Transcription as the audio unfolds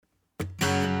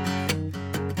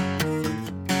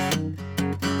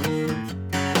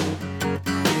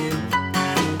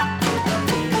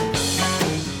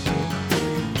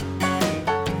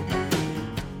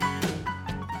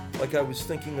like I was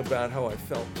thinking about how I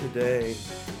felt today,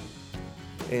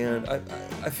 and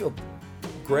I feel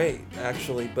great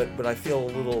actually, but I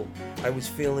feel I was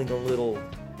feeling a little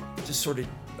just sort of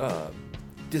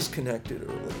disconnected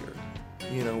earlier.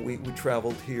 You know, we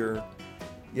traveled here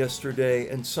yesterday,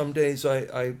 and some days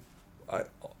I'll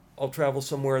travel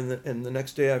somewhere, and the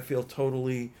next day I feel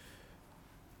totally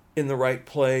in the right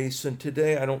place, and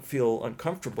today I don't feel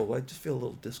uncomfortable. I just feel a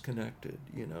little disconnected,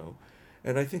 you know.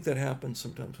 And I think that happens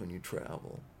sometimes when you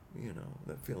travel, you know,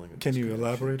 that feeling of Can you disconnection.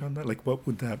 elaborate on that? Like, what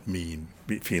would that mean,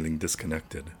 feeling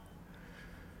disconnected?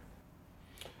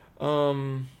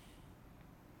 It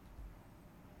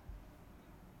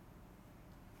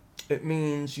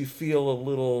means you feel a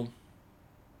little...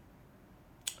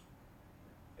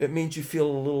 It means you feel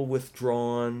a little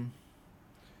withdrawn,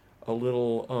 a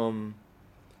little,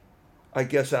 I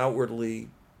guess outwardly,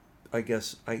 I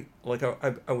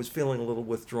was feeling a little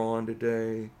withdrawn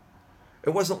today. It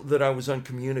wasn't that I was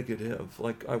uncommunicative,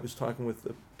 like I was talking with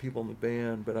the people in the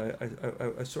band, but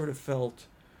I sort of felt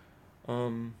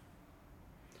a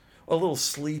little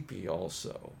sleepy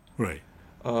also. Right.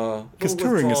 Because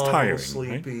touring is tiring,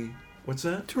 sleepy. right? What's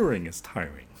that? Touring is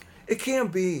tiring. It can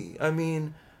be. I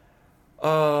mean,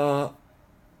 yeah,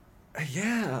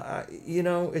 you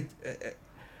know,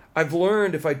 I've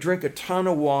learned if I drink a ton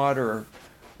of water,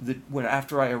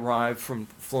 after I arrive from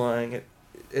flying,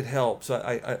 it helps.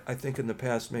 I think in the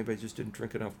past maybe I just didn't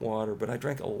drink enough water, but I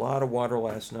drank a lot of water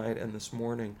last night and this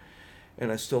morning,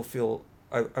 and I still feel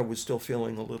I was still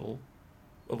feeling a little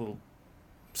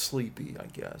sleepy, I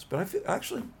guess. But I feel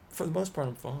actually for the most part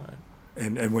I'm fine.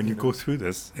 And when you go through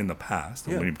this in the past,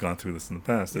 and when you've gone through this in the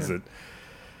past, is it,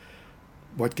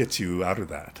 what gets you out of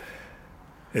that?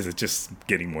 Is it just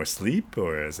getting more sleep,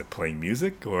 or is it playing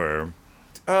music, or?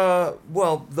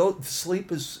 Well, though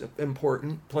sleep is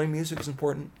important, playing music is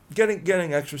important.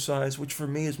 Getting exercise, which for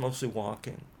me is mostly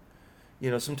walking.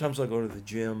 You know, sometimes I'll go to the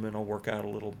gym and I'll work out a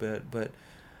little bit, but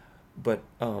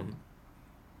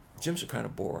gyms are kind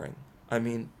of boring. I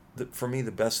mean, for me,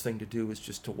 the best thing to do is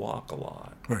just to walk a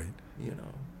lot. Right. You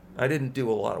know, I didn't do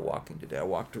a lot of walking today. I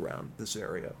walked around this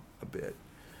area a bit.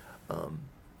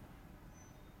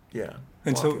 Yeah.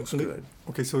 And so, good.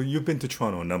 Okay, so you've been to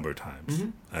Toronto a number of times,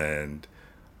 Mm-hmm. and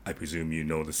I presume you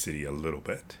know the city a little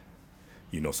bit.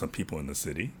 You know some people in the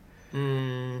city.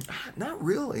 Not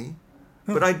really.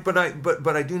 Oh.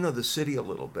 But I do know the city a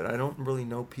little bit. I don't really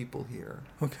know people here.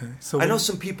 Okay, so I know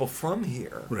some people from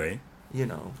here. Right. You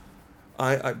know,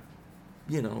 I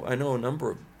know a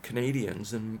number of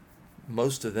Canadians, and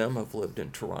most of them have lived in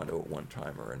Toronto at one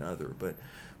time or another. But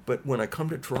when I come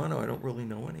to Toronto, I don't really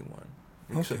know anyone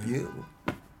except you.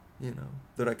 You know,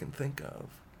 that I can think of.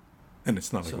 And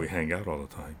it's not like we hang out all the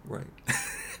time. Right.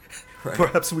 Right.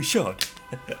 Perhaps we should.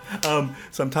 So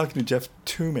I'm talking to Jeff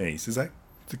Tumes. Is that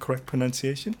the correct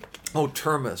pronunciation? Oh,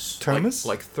 Termus. Termus?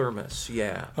 Like thermos,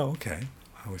 yeah. Oh, okay.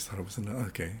 I always thought it was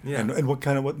okay. Yeah. And what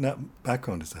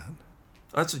background is that?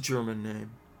 That's a German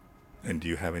name. And do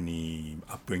you have any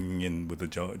upbringing with the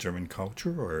German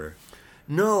culture, or?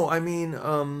 No, I mean,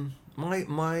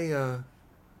 my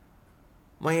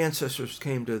ancestors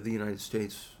came to the United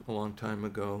States a long time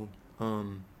ago.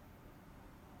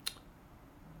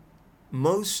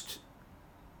 Most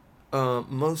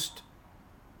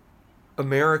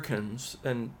Americans,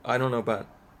 and I don't know about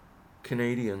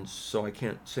Canadians, so I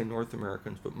can't say North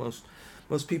Americans, but most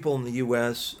people in the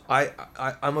U.S.,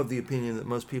 I'm of the opinion that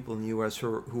most people in the U.S.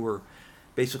 who are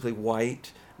basically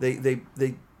white, they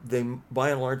by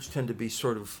and large tend to be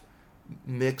sort of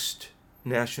mixed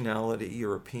nationality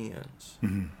Europeans.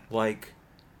 Mm-hmm. Like,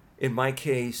 in my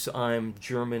case, I'm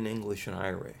German, English, and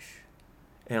Irish.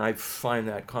 And I find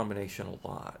that combination a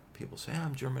lot. People say,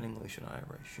 I'm German, English, and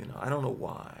Irish. You know, I don't know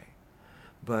why.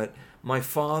 But my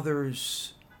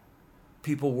father's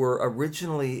people were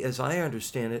originally, as I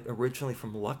understand it, originally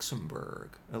from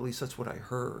Luxembourg. At least that's what I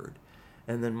heard.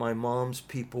 And then my mom's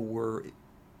people were,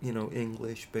 you know,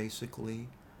 English, basically.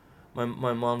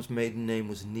 My mom's maiden name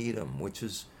was Needham, which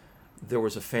is, there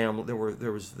was a family, there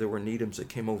were Needhams that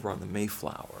came over on the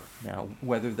Mayflower. Now,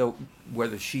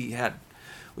 whether she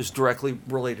was directly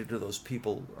related to those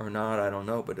people or not, I don't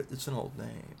know, but it's an old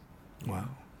name. Wow.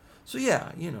 So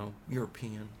yeah, you know,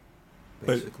 European,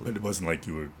 basically. But it wasn't like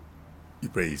you were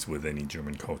raised with any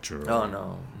German culture. Oh,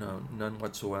 no, none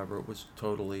whatsoever. It was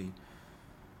totally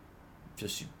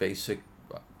just basic,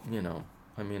 you know.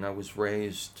 I mean, I was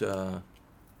raised,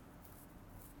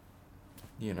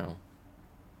 you know,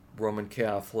 Roman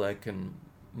Catholic, and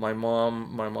my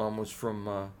mom was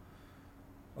from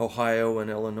Ohio and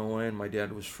Illinois, and my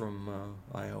dad was from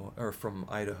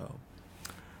Idaho.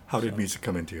 How did music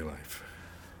come into your life?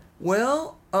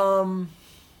 Well,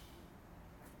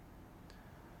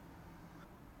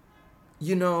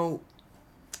 You know,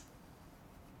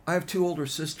 I have two older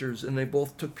sisters, and they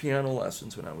both took piano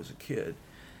lessons when I was a kid.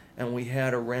 And we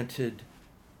had a rented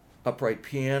upright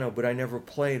piano, but I never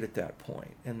played at that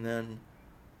point. And then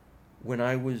when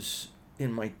I was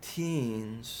in my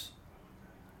teens,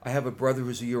 I have a brother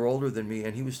who's a year older than me,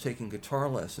 and he was taking guitar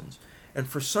lessons. And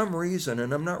for some reason,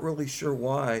 and I'm not really sure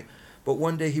why, but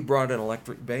one day he brought an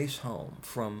electric bass home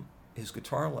from his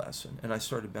guitar lesson, and I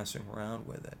started messing around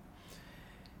with it.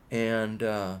 And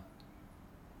I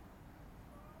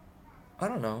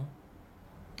don't know.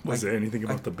 Was there anything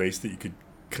about the bass that you could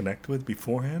connect with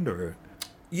beforehand, or?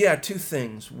 Yeah, two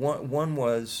things. One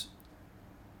was,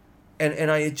 and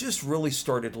I had just really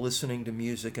started listening to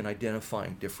music and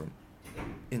identifying different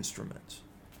instruments.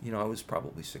 You know, I was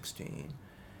probably 16,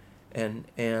 and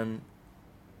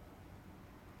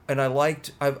I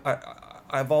liked.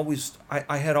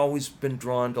 I had always been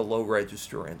drawn to low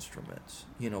register instruments.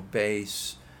 You know,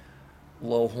 bass,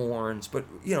 low horns, but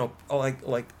you know,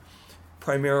 like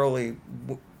primarily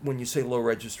when you say low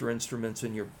register instruments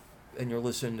and you're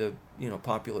listening to, you know,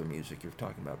 popular music, you're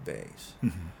talking about bass.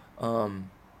 Mm-hmm.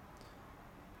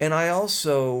 And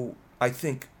I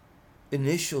think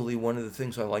initially one of the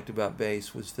things I liked about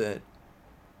bass was that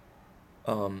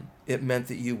it meant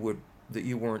that you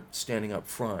weren't standing up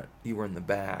front, you were in the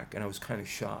back, and I was kind of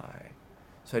shy,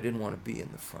 so I didn't want to be in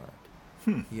the front.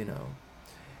 You know,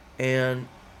 and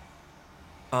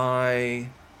I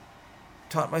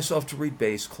taught myself to read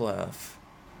bass clef.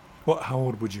 Well, how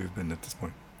old would you have been at this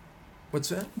point? What's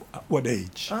that? What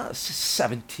age?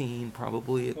 17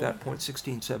 probably at that point,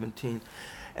 16, 17.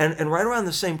 And right around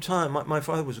the same time, my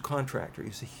father was a contractor.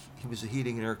 He was a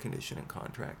heating and air conditioning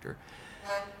contractor.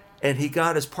 And he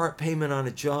got as part payment on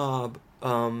a job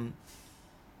an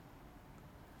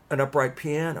upright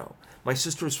piano. My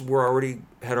sisters were already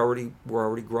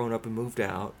grown up and moved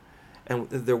out, and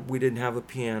we didn't have a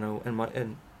piano.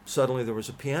 And suddenly there was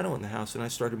a piano in the house, and I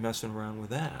started messing around with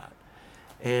that.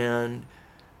 And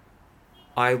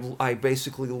I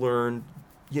basically learned,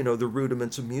 you know, the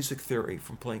rudiments of music theory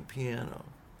from playing piano.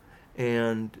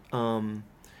 And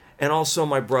also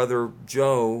my brother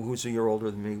Joe, who's a year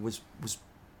older than me, was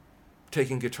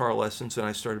taking guitar lessons, and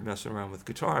I started messing around with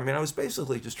guitar. I mean, I was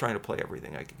basically just trying to play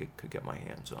everything I could get my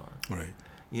hands on. Right.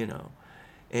 You know,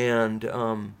 and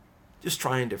just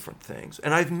trying different things.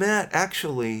 And I've met,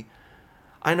 actually,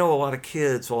 I know a lot of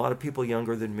kids, a lot of people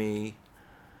younger than me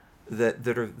that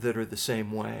are the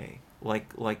same way.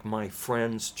 Like my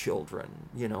friends' children.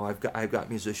 You know, I've got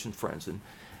musician friends,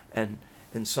 and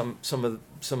some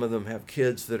of them have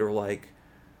kids that are like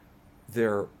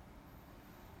they're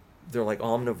like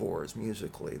omnivores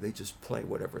musically. They just play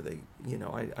whatever they, you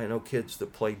know. I know kids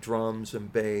that play drums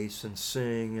and bass and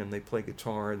sing, and they play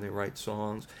guitar and they write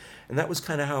songs, and that was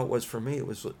kind of how it was for me. It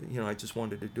was, you know, I just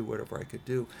wanted to do whatever I could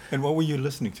do. And what were you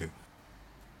listening to?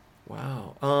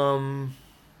 Wow.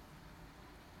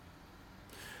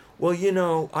 Well, you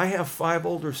know, I have 5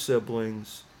 older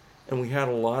siblings, and we had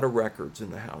a lot of records in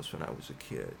the house when I was a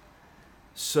kid.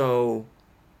 So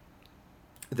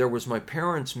there was my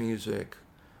parents' music,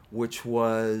 which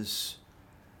was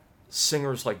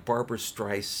singers like Barbra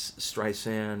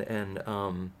Streisand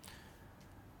and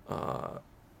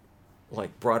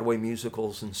like Broadway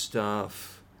musicals and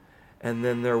stuff. And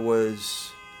then there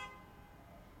was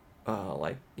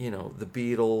like, you know, the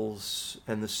Beatles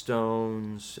and the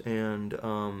Stones and,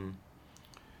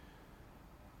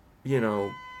 you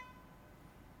know,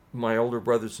 my older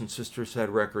brothers and sisters had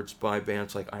records by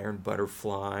bands like Iron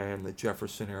Butterfly and the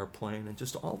Jefferson Airplane and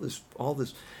just all this.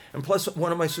 And plus,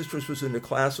 one of my sisters was into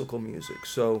classical music,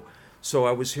 so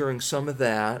I was hearing some of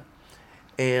that.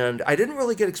 And I didn't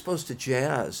really get exposed to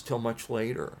jazz till much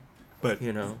later. But,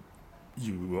 you know,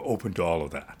 you were open to all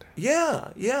of that. Yeah,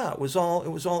 it was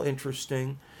all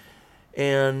interesting.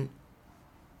 And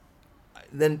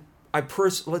then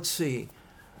let's see,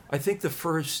 I think the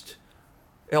first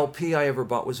LP I ever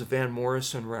bought was a Van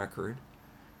Morrison record,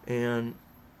 and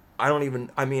I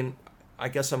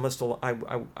guess I must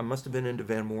have been into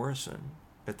Van Morrison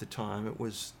at the time. It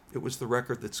was the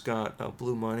record that's got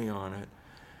Blue Money on it,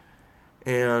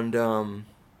 and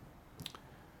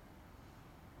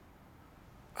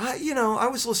I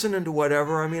was listening to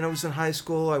whatever. I mean, I was in high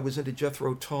school. I was into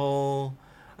Jethro Tull.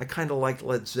 I kind of liked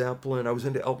Led Zeppelin. I was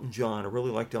into Elton John. I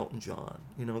really liked Elton John.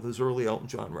 You know, those early Elton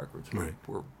John records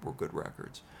were good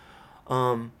records.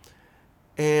 And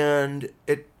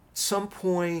at some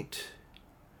point,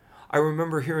 I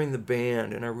remember hearing the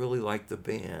band, and I really liked the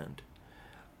band.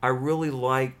 I really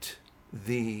liked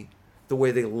the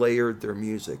way they layered their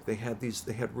music. They had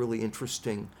really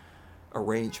interesting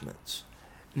arrangements.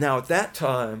 Now, at that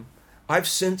time, I've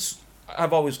since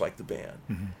I've always liked the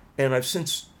band, and I've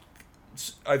since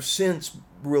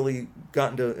really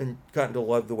gotten to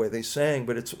love the way they sang.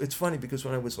 But it's funny because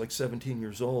when I was like 17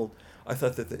 years old, I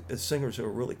thought that the singers were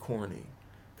really corny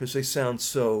because they sound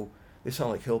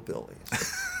like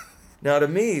hillbillies. Now to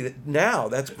me, now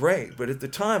that's great, but at the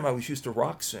time I was used to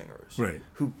rock singers, right,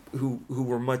 who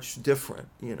were much different,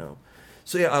 you know.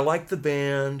 So yeah, I liked the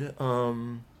band.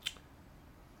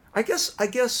 I guess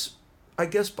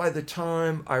by the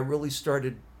time I really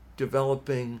started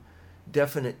developing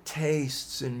definite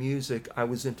tastes in music, I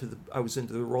was into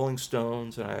the Rolling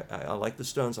Stones, and I liked the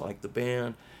Stones. I liked the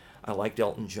band. I liked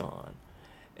Elton John,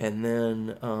 and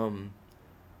then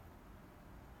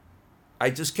I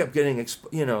just kept getting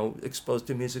exposed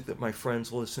to music that my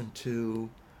friends listened to,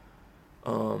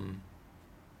 all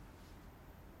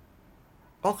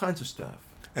kinds of stuff.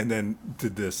 And then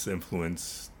did this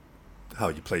influence how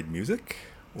you played music,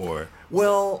 or?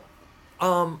 Well,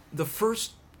 the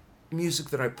first music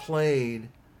that I played,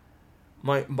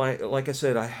 my like I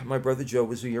said, my brother Joe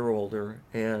was a year older,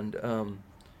 and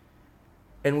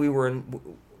we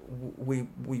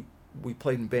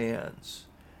played in bands,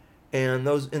 and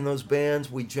in those bands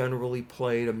we generally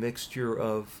played a mixture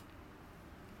of,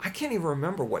 I can't even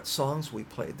remember what songs we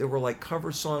played. There were like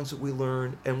cover songs that we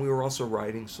learned, and we were also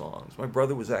writing songs. My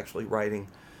brother was actually writing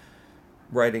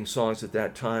songs at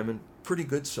that time, and pretty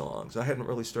good songs. I hadn't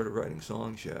really started writing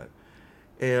songs yet.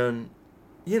 And,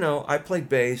 I played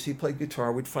bass, he played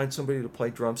guitar, we'd find somebody to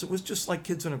play drums. It was just like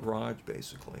kids in a garage,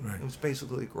 basically. Right. It was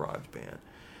basically a garage band.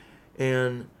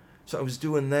 And so I was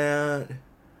doing that.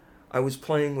 I was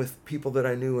playing with people that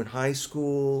I knew in high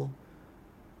school.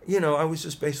 I was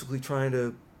just basically trying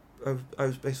to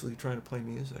play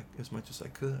music as much as I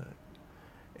could.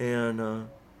 And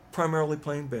primarily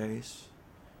playing bass.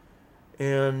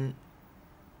 And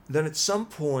then at some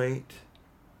point,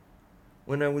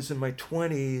 when I was in my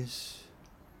 20s,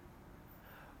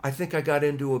 I think I got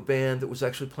into a band that was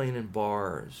actually playing in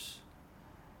bars.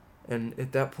 And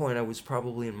at that point, I was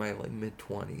probably in my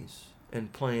mid-20s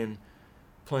and playing,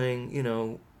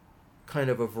 kind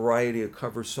of a variety of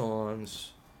cover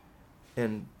songs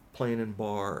and playing in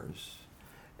bars.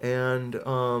 And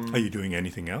are you doing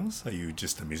anything else? Are you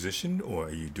just a musician, or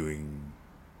are you doing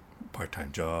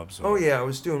part-time jobs? Or? Oh yeah, I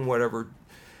was doing whatever.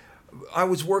 I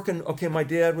was working. Okay, my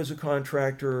dad was a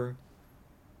contractor.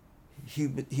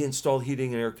 He installed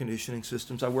heating and air conditioning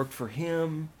systems. I worked for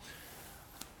him.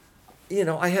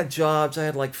 I had jobs. I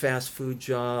had like fast food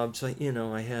jobs. I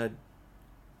had,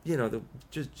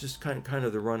 just kind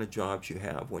of the run of jobs you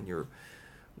have when you're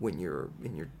in your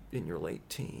late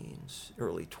teens,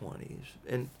 early 20s.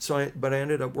 And so but I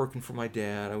ended up working for my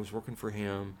dad. I was working for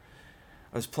him.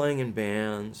 I was playing in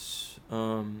bands.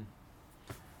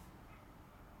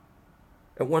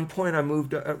 At one point I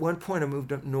moved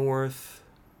up north,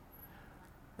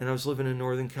 and I was living in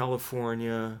Northern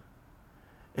California,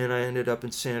 and I ended up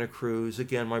in Santa Cruz.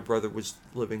 Again, my brother was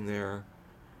living there,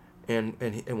 and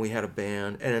we had a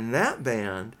band. And in that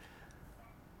band,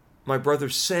 my brother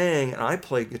sang, and I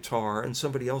played guitar, and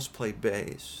somebody else played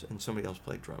bass, and somebody else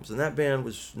played drums. And that band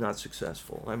was not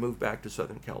successful. I moved back to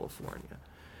Southern California.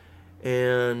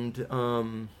 And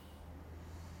are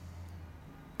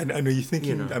you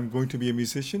thinking, I'm going to be a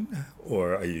musician?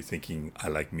 Or are you thinking, I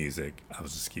like music, I'll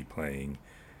just keep playing,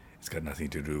 it's got nothing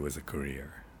to do with a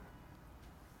career?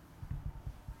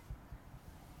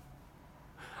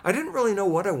 I didn't really know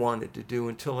what I wanted to do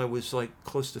until I was like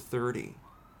close to 30.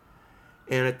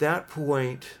 And at that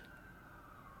point,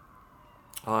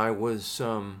 I was...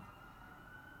 Okay,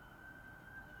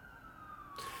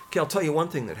 I'll tell you one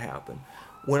thing that happened.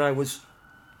 When I was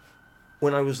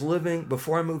living,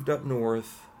 before I moved up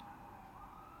north,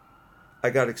 I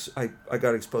got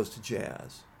exposed to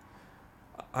jazz.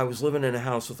 I was living in a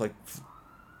house with like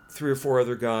 3 or 4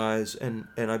 other guys, and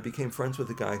I became friends with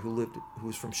a guy who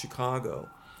was from Chicago.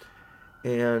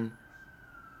 And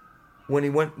when he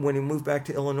moved back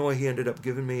to Illinois, he ended up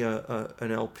giving me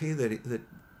an LP that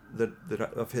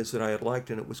of his that I had liked,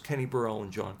 and it was Kenny Burrell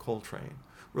and John Coltrane.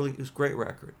 Really, it was a great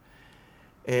record.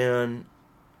 And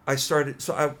I started,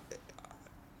 so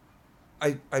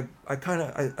I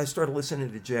started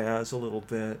listening to jazz a little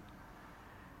bit,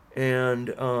 and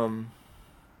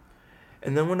then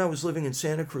when I was living in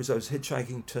Santa Cruz, I was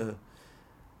hitchhiking to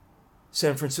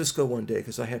San Francisco one day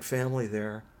because I had family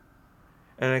there,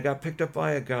 and I got picked up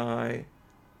by a guy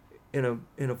in a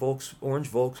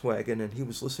orange Volkswagen, and he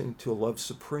was listening to Love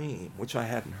Supreme, which I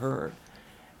hadn't heard,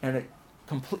 and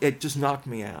it just knocked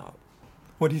me out.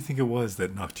 What do you think it was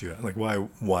that knocked you out? Like,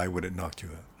 why would it knock you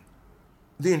out?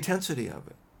 The intensity of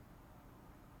it.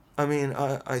 I mean,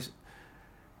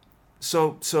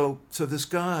 so this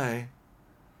guy,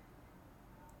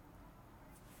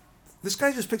 this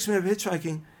guy just picks me up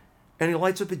hitchhiking, and he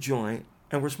lights up a joint,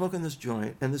 and we're smoking this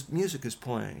joint, and this music is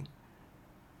playing.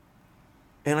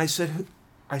 And I said,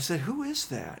 who is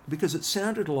that? Because it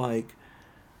sounded like,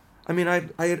 I mean, I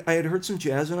had heard some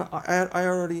jazz, and I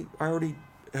already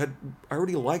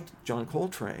liked John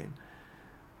Coltrane.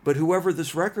 But whoever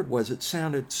this record was, it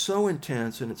sounded so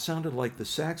intense, and it sounded like the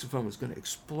saxophone was going to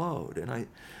explode. And I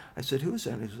said, who is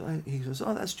that? And he says,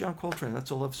 oh, that's John Coltrane.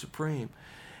 That's A Love Supreme.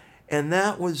 And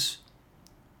that was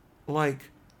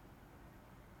like,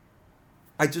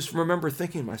 I just remember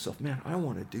thinking to myself, man, I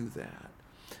want to do that.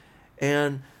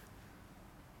 And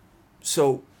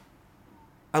so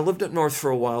I lived up north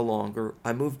for a while longer.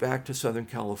 I moved back to Southern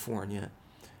California.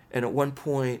 And at one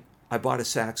point, I bought a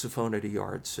saxophone at a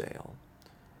yard sale.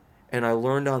 And I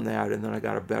learned on that, and then I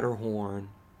got a better horn.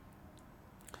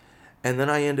 And then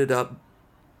I ended up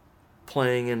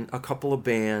playing in a couple of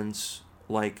bands.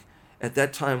 Like, at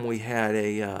that time, we had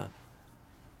a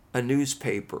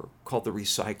newspaper called The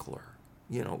Recycler.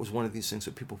 You know, it was one of these things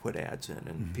that people put ads in,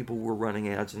 and people were running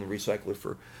ads in The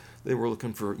Recycler they were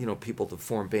looking for, you know, people to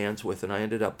form bands with. And I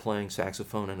ended up playing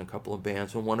saxophone in a couple of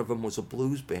bands, and one of them was a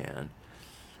blues band.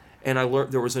 And I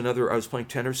learned, I was playing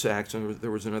tenor sax, and there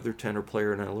was another tenor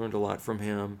player, and I learned a lot from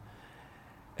him.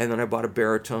 And then I bought a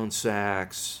baritone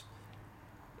sax,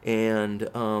 and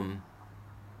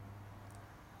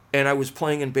I was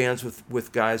playing in bands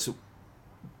with guys,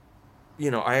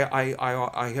 you know,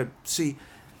 I had,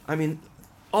 I mean,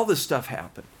 all this stuff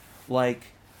happened. Like,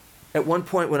 at one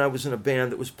point when I was in a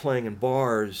band that was playing in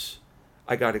bars,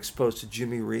 I got exposed to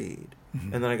Jimmy Reed.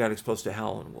 And then I got exposed to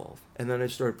Howlin' Wolf. And then I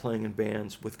started playing in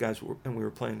bands with guys, and we were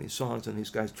playing these songs, and these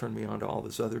guys turned me on to all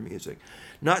this other music.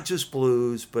 Not just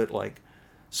blues, but like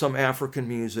some African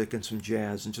music and some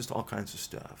jazz and just all kinds of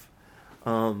stuff.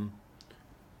 And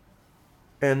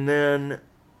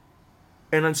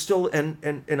I'm still, and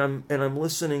I'm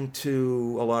listening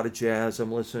to a lot of jazz.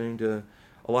 I'm listening to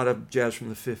a lot of jazz from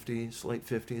the 50s, late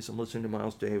 50s. I'm listening to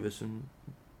Miles Davis and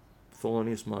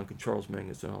Thelonious Monk and Charles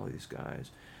Mingus and all these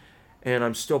guys. And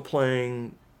I'm still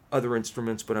playing other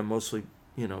instruments, but I'm mostly,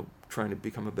 you know, trying to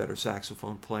become a better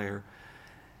saxophone player.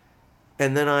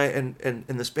 And then and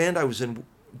this band I was in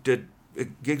did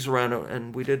gigs around,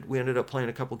 and we ended up playing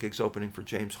a couple gigs opening for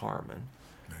James Harmon.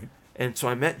 Right. And so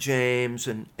I met James,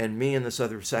 and me and this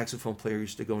other saxophone player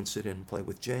used to go and sit in and play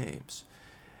with James.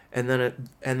 And then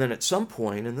at some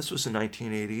point, and this was in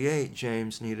 1988,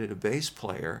 James needed a bass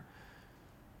player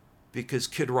because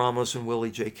Kid Ramos and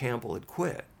Willie J. Campbell had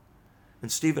quit.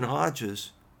 And Stephen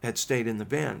Hodges had stayed in the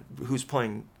band, who's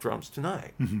playing drums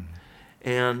tonight.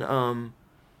 And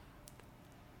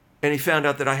he found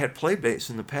out that I had played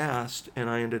bass in the past, and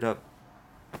I ended up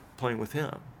playing with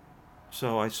him.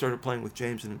 So I started playing with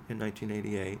James in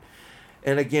 1988.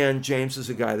 And again, James is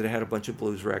a guy that had a bunch of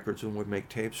blues records and would make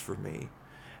tapes for me.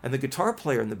 And the guitar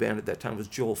player in the band at that time was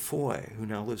Joel Foy, who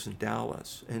now lives in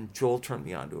Dallas. And Joel turned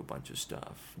me on to a bunch of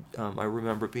stuff. I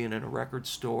remember being in a record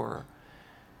store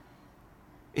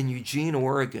in Eugene,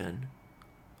 Oregon,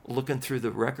 looking through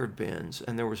the record bins,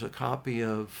 and there was a copy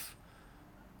of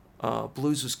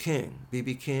Blues is King,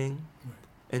 B.B. King. Right.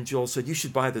 And Joel said, you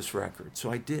should buy this record.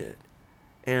 So I did.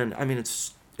 And I mean,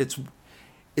 it's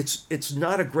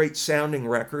not a great sounding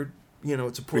record. You know,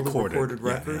 it's a poorly recorded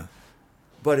record. Yeah.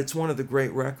 But it's one of the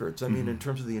great records. I mean, in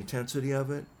terms of the intensity of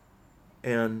it.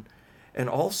 And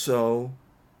also,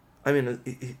 I mean,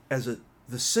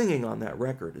 the singing on that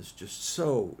record is just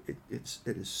so, it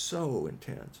is so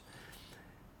intense.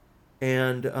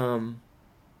 And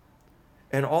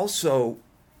also,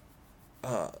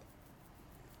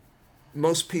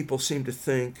 most people seem to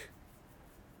think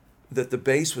that the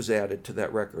bass was added to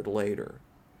that record later.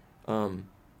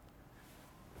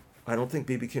 I don't think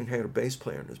B.B. King had a bass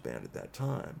player in his band at that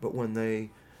time, but when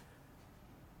they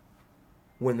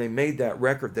made that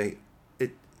record,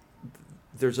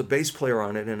 there's a bass player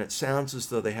on it, and it sounds as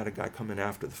though they had a guy come in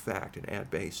after the fact and add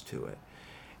bass to it.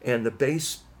 And the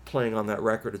bass playing on that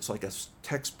record, it's like a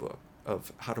textbook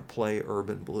of how to play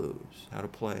urban blues, how to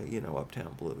play, you know,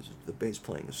 uptown blues. The bass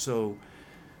playing is so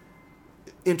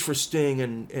interesting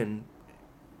and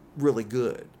really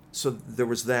good. So there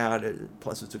was that,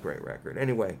 plus it's a great record.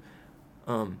 Anyway,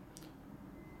 so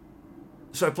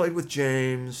I played with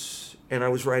James, and I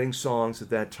was writing songs at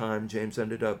that time. James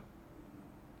ended up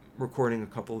recording a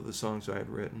couple of the songs I had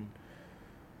written.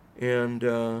 And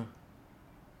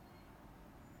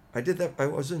I did that. I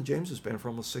was in James's band for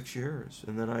almost 6 years.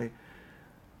 And then I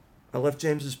left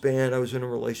James's band. I was in a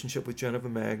relationship with Geneva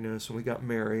Magnus, and we got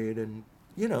married. And,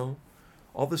 you know,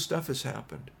 all this stuff has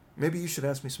happened. Maybe you should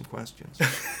ask me some questions.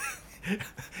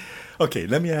 Okay,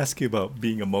 let me ask you about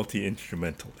being a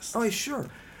multi-instrumentalist. Oh, sure.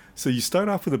 So you start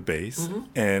off with a bass, Mm-hmm.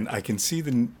 and I can see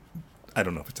I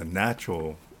don't know if it's a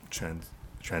natural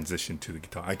transition to the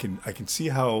guitar. I can see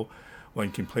how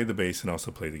one can play the bass and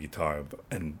also play the guitar,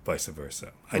 and vice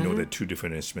versa. I know they're two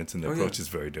different instruments, and the Oh, approach yeah. is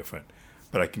very different,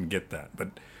 but I can get that.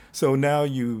 But so now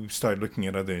you start looking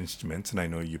at other instruments, and I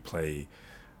know you play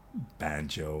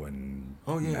banjo and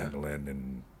Oh, yeah. mandolin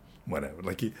and whatever.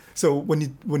 So when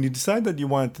you decide that you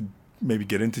want to maybe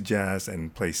get into jazz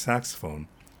and play saxophone,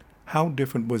 how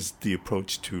different was the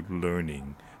approach to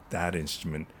learning that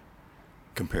instrument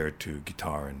compared to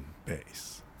guitar and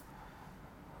bass?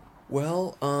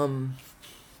 Well,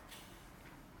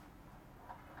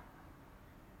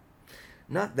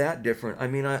 not that different. I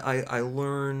mean, I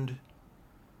learned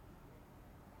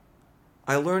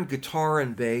guitar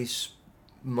and bass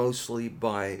mostly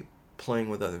by playing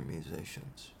with other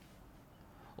musicians.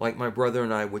 Like my brother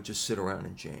and I would just sit around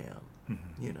and jam,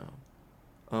 you know.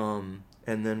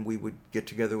 And then we would get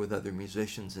together with other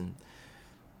musicians and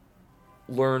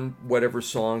learn whatever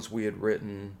songs we had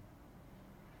written,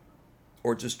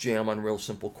 or just jam on real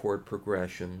simple chord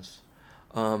progressions.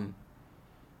 And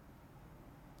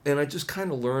I just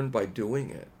kind of learned by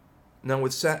doing it. Now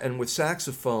with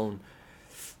saxophone,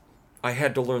 I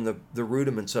had to learn the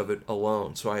rudiments of it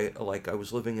alone. So I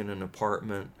was living in an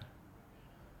apartment.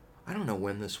 I don't know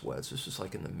when this was. This was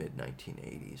like in the mid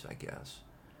 1980s, I guess.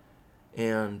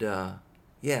 And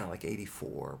yeah, like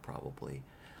 84 probably.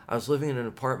 I was living in an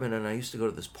apartment, and I used to go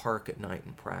to this park at night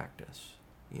and practice,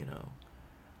 you know.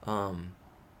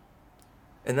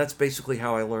 And that's basically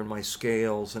how I learned my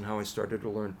scales and how I started to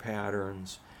learn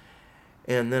patterns.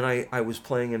 And then I was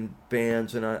playing in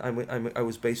bands, and I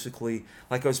was basically,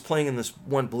 like, I was playing in this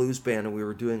one blues band, and we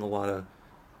were doing a lot of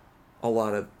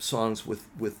songs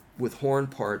with horn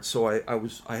parts. So I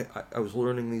was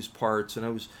learning these parts, and I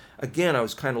was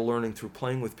kind of learning through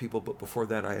playing with people. But before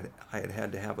that, I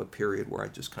had to have a period where I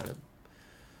just kind of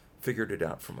figured it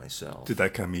out for myself. Did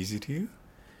that come easy to you?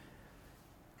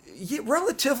 Yeah,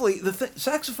 relatively.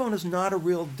 Saxophone is not a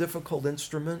real difficult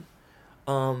instrument.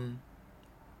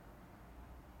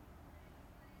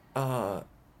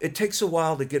 It takes a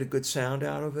while to get a good sound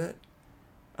out of it.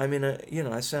 I mean,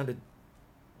 I sounded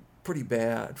pretty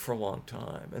bad for a long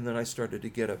time, and then I started to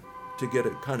get a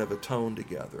kind of a tone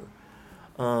together.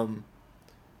 And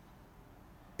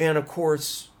of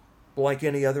course, like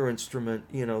any other instrument,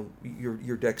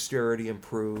 your dexterity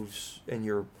improves, and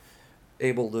your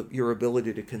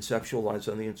ability to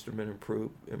conceptualize on the instrument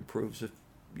improves if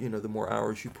the more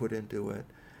hours you put into it.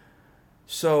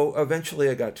 So eventually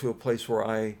I got to a place where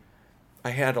I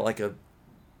had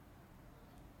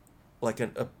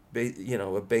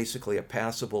basically a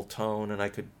passable tone, and I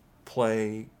could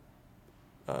play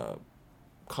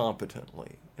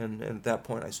competently. And at that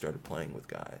point I started playing with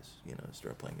guys,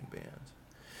 started playing in bands.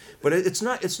 But the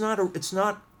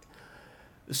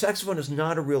saxophone is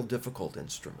not a real difficult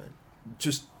instrument,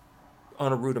 just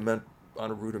on a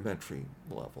rudimentary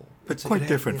level. It's quite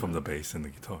different from the bass and the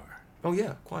guitar. Oh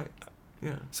yeah, quite.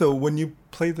 Yeah. So when you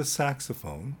play the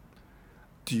saxophone,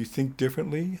 do you think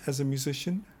differently as a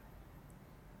musician?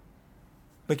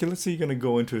 Like, let's say you're going to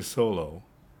go into a solo.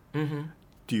 Mm-hmm.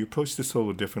 Do you approach the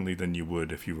solo differently than you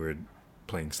would if you were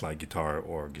playing slide guitar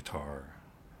or guitar?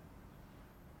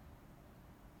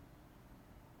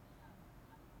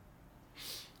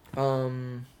 It's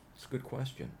a good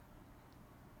question.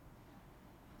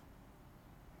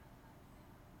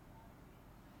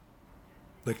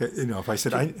 Like, if I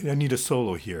said, I need a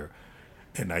solo here,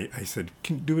 and I said,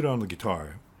 can you do it on the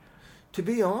guitar? To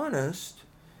be honest,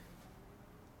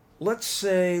 let's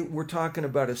say we're talking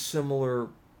about a similar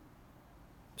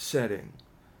setting.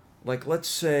 Like, let's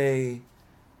say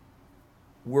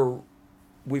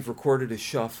we've recorded a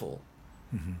shuffle,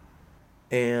 Mm-hmm.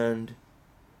 and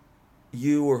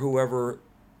you or whoever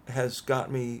has got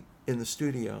me in the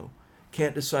studio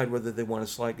can't decide whether they want a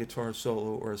slide guitar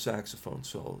solo or a saxophone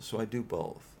solo, so I do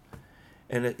both.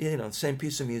 And same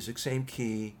piece of music, same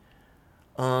key.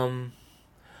 I'm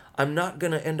not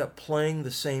going to end up playing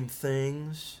the same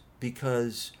things,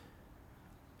 because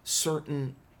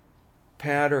certain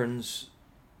patterns,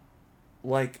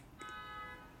 like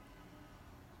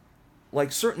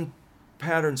certain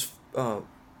patterns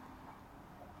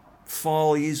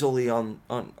fall easily on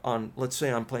let's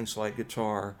say I'm playing slide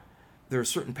guitar. There are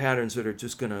certain patterns that are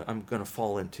I'm gonna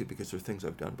fall into because they're things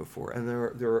I've done before, and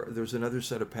there's another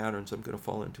set of patterns I'm gonna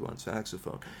fall into on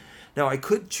saxophone. Now I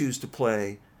could choose to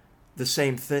play the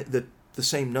same thing, the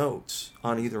same notes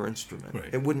on either instrument.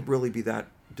 Right. It wouldn't really be that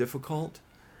difficult,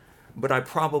 but I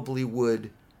probably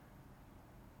would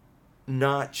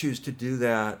not choose to do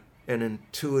that and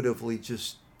intuitively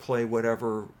just play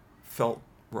whatever felt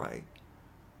right.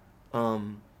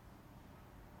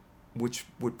 which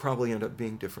would probably end up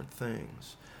being different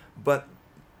things. But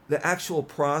the actual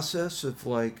process of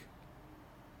like,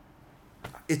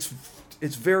 it's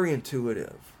very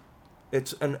intuitive.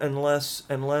 It's unless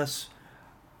I've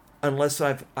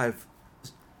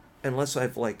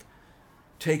like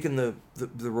taken the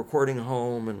recording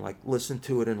home and like listened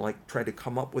to it and like tried to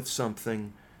come up with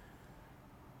something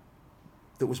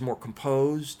that was more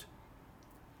composed.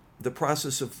 The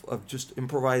process of just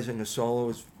improvising a solo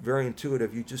is very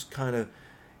intuitive. You just kind of,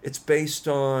 it's based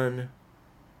on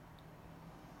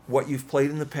what you've played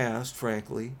in the past,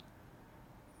 frankly,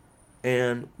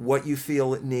 and what you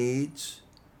feel it needs,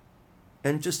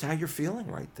 and just how you're feeling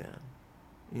right then,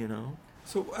 you know?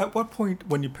 So at what point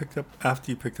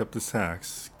after you picked up the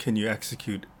sax, can you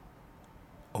execute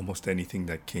almost anything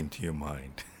that came to your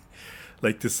mind?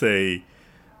 Like to say,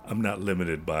 I'm not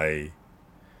limited by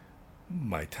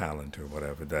my talent or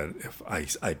whatever, that if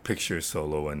I picture a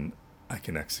solo and I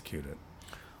can execute it.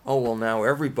 Oh, well, now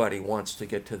everybody wants to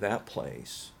get to that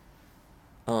place.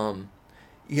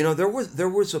 You know, there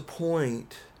was a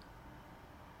point,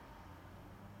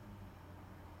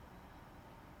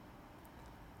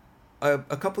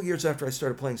 a couple years after I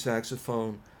started playing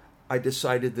saxophone, I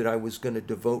decided that I was going to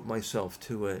devote myself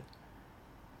to it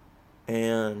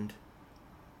and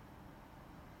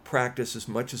practice as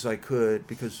much as I could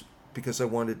because I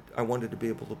wanted to be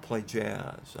able to play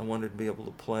jazz. I wanted to be able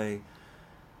to play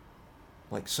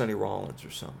like Sonny Rollins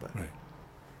or somebody. Right.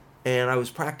 And I was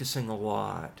practicing a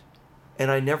lot. And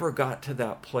I never got to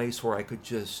that place where I could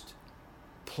just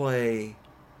play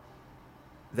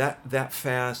that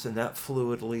fast and that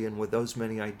fluidly and with those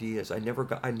many ideas. I never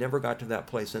got to that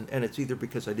place. And it's either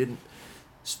because I didn't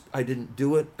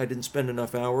do it, I didn't spend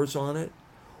enough hours on it,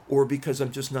 or because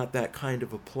I'm just not that kind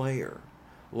of a player.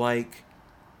 Like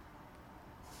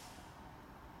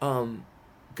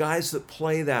guys that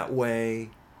play that way,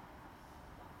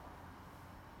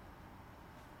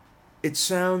 it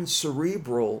sounds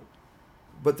cerebral,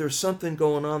 but there's something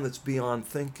going on that's beyond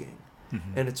thinking.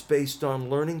 Mm-hmm. And it's based on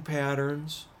learning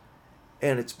patterns,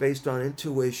 and it's based on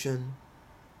intuition,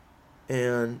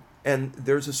 and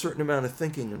there's a certain amount of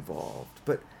thinking involved.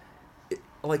 But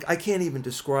like, I can't even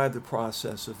describe the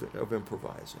process of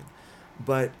improvising.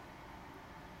 But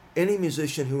any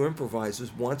musician who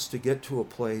improvises wants to get to a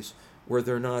place where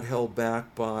they're not held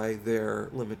back by their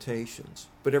limitations.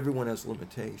 But everyone has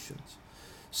limitations.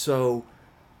 So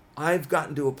I've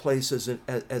gotten to a place as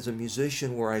a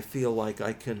musician where I feel like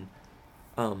I can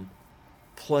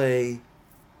play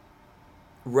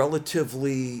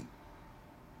relatively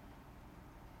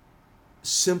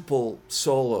simple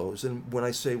solos. And when I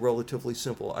say relatively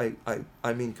simple,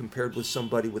 I mean compared with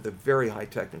somebody with a very high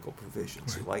technical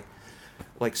proficiency, right.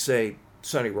 like say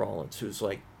Sonny Rollins, who's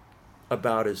like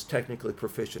about as technically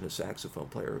proficient a saxophone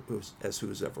player as who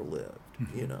has ever lived,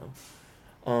 mm-hmm. you know.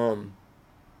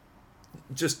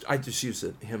 I just use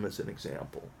him as an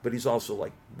example, but he's also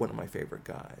like one of my favorite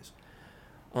guys.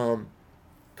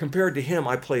 Compared to him,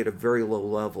 I play at a very low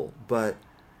level, but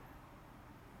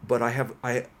I have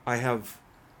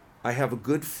a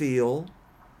good feel,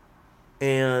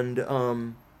 and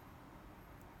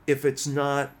if it's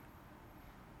not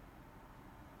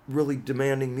really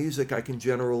demanding music, I can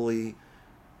generally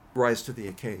rise to the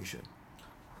occasion,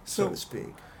 so to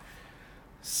speak.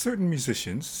 Certain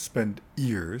musicians spend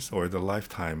years or their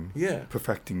lifetime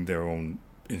perfecting their own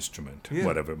instrument,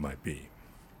 whatever it might be.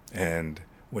 And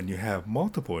when you have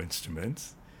multiple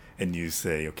instruments and you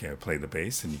say, okay, I play the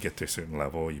bass, and you get to a certain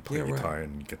level, you play guitar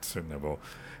and you get to a certain level,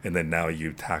 and then now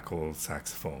you tackle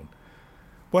saxophone.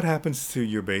 What happens to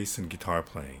your bass and guitar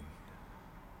playing?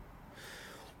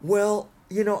 Well,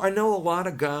 you know, I know a lot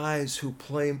of guys who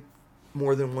play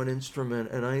more than one instrument,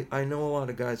 and I know a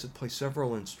lot of guys that play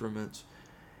several instruments.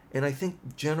 And I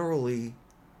think generally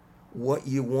what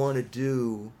you want to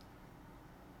do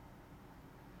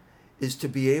is to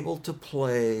be able to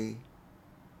play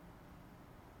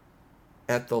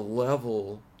at the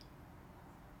level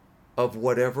of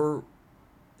whatever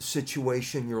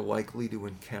situation you're likely to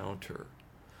encounter.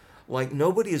 Like,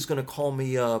 nobody is going to call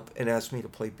me up and ask me to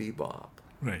play bebop.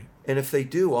 Right. And if they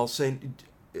do, I'll say,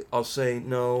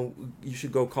 no, you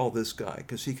should go call this guy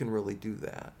because he can really do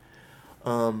that.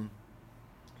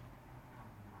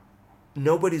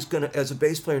 Nobody's going to, as a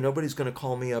bass player, nobody's going to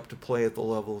call me up to play at the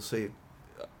level of, say,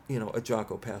 you know, a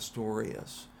Jaco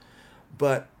Pastorius.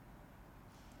 But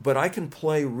I can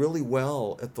play really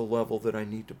well at the level that I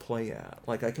need to play at.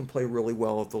 Like, I can play really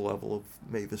well at the level of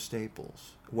Mavis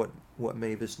Staples, what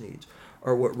Mavis needs,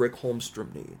 or what Rick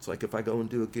Holmstrom needs. Like, if I go and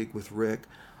do a gig with Rick,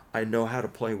 I know how to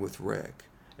play with Rick,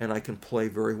 and I can play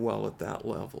very well at that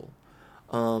level.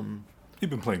 You've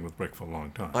been playing with Rick for a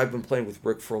long time. I've been playing with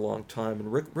Rick for a long time,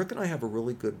 and Rick and I have a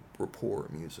really good rapport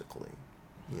musically.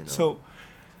 So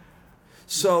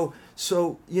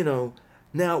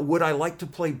now would I like to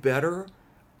play better?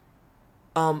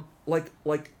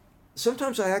 Like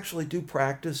sometimes I actually do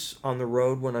practice on the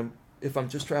road if I'm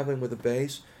just traveling with a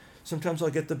bass. Sometimes I'll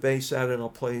get the bass out and I'll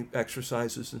play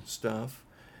exercises and stuff.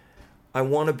 I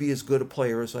want to be as good a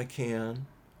player as I can.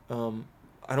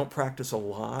 I don't practice a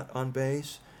lot on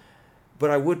bass, but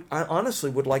I honestly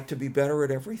would like to be better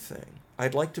at everything.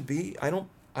 I'd like to be. I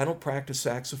don't practice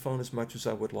saxophone as much as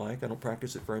I would like. I don't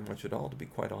practice it very much at all, to be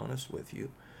quite honest with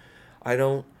you. I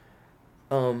don't.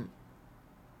 And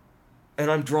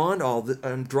I'm drawn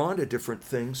to different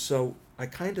things, so I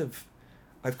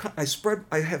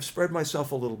have spread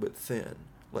myself a little bit thin,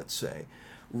 let's say.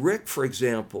 Rick, for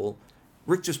example,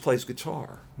 Rick just plays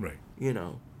guitar. Right.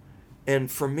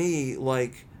 And for me,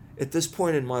 like, at this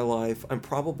point in my life, I'm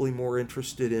probably more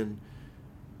interested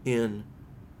in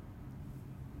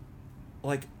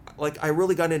like I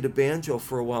really got into banjo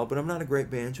for a while, but I'm not a great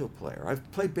banjo player.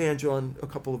 I've played banjo on a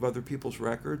couple of other people's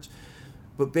records,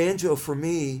 but banjo for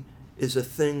me is a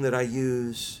thing that I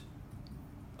use.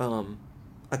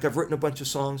 Like I've written a bunch of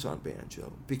songs on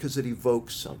banjo because it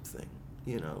evokes something,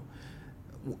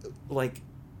 Like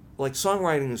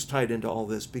songwriting is tied into all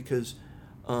this because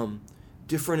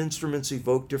different instruments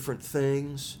evoke different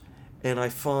things, and I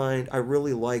find I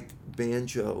really like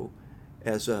banjo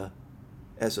as a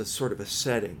sort of a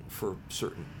setting for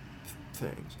certain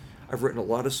things. I've written a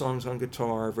lot of songs on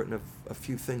guitar. I've written a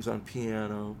few things on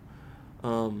piano.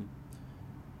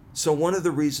 So one of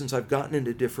the reasons I've gotten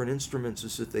into different instruments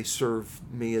is that they serve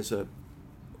me as a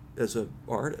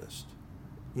artist,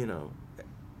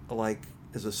 like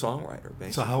as a songwriter,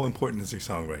 basically. So how important is your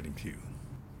songwriting to you?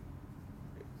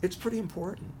 It's pretty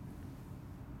important.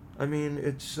 I mean,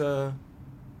 it's I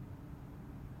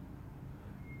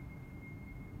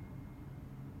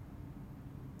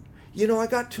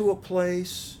got to a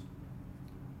place.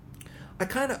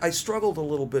 I struggled a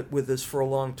little bit with this for a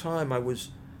long time. I was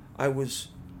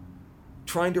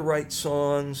trying to write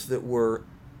songs that were,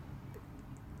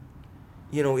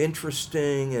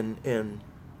 interesting and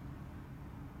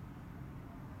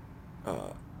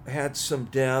had some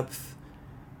depth,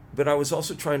 but I was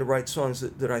also trying to write songs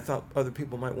that I thought other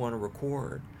people might want to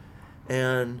record.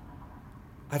 And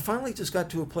I finally just got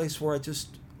to a place where I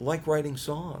just like writing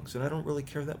songs, and I don't really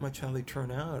care that much how they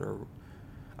turn out.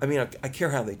 I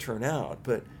care how they turn out,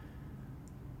 but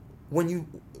when you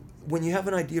have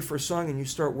an idea for a song and you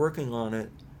start working on it,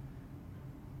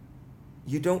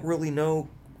 you don't really know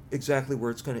exactly where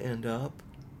it's going to end up.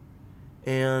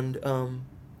 And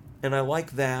I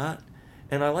like that,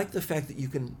 and I like the fact that you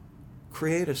can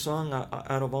create a song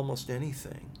out of almost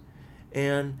anything.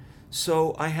 And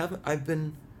so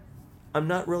I'm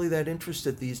not really that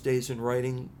interested these days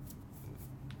in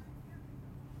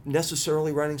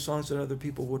necessarily writing songs that other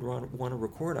people would want to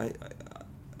record.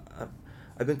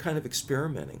 I've been kind of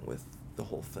experimenting with the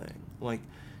whole thing, like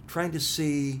trying to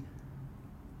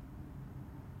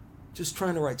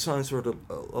write songs sort of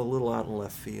a little out in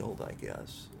left field, I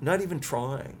guess. Not even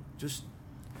trying,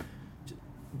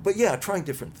 but yeah, trying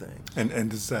different things. And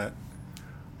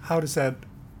how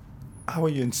are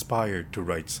you inspired to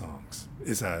write songs?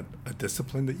 Is that a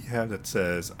discipline that you have that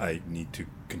says I need to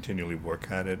continually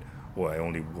work at it, or I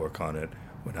only work on it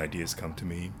when ideas come to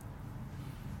me?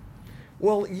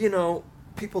 Well,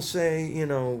 people say,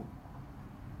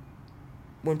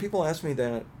 when people ask me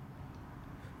that,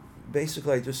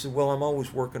 basically I just say, well, I'm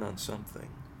always working on something.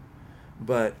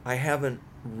 But I haven't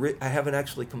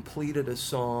actually completed a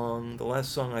song. The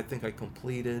last song I think I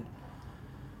completed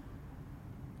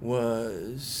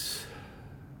was,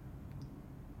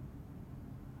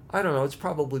 I don't know, it's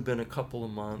probably been a couple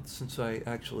of months since I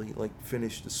actually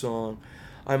finished a song.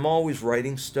 I'm always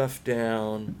writing stuff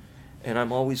down, and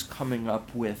I'm always coming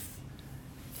up with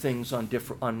things I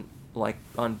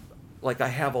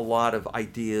have a lot of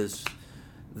ideas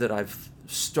that I've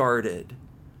started.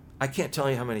 I can't tell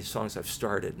you how many songs I've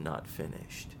started and not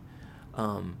finished.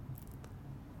 I'm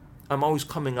always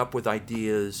coming up with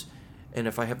ideas, and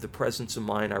if I have the presence of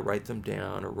mind, I write them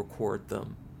down or record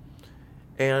them.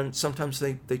 And sometimes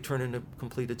they turn into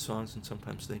completed songs, and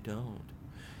sometimes they don't.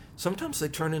 Sometimes they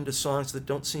turn into songs that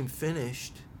don't seem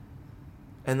finished,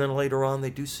 and then later on they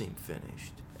do seem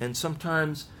finished. And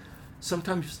sometimes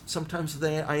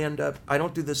I end up, I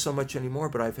don't do this so much anymore,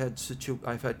 but I've had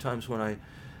times when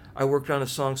I worked on a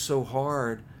song so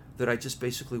hard that I just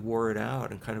basically wore it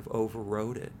out and kind of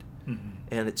overwrote it. Mm-hmm.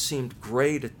 And it seemed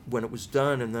great when it was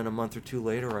done, and then a month or two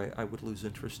later I would lose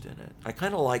interest in it. I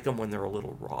kind of like them when they're a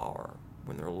little rawer,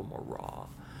 when they're a little more raw.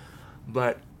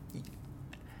 But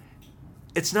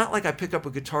it's not like I pick up a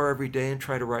guitar every day and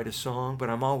try to write a song, but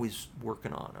I'm always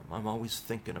working on them. I'm always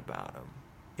thinking about them.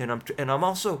 And I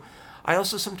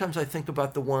also sometimes I think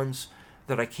about the ones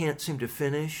that I can't seem to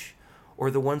finish,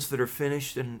 or the ones that are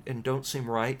finished and don't seem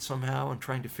right somehow, and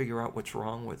trying to figure out what's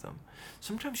wrong with them.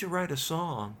 Sometimes you write a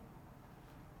song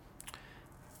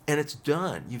and it's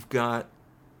done. You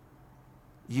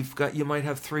might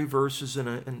have 3 verses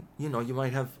and you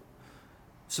might have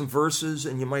some verses,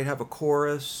 and you might have a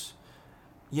chorus.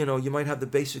 You might have the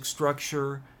basic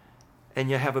structure, and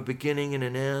you have a beginning and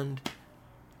an end,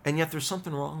 and yet there's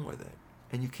something wrong with it,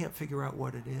 and you can't figure out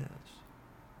what it is.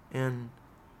 And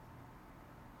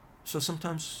so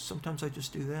sometimes I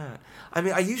just do that. I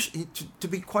mean, I usually, to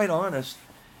be quite honest,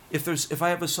 if I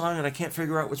have a song and I can't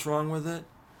figure out what's wrong with it,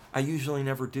 I usually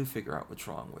never do figure out what's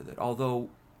wrong with it. Although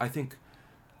I think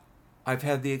I've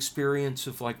had the experience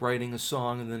of like writing a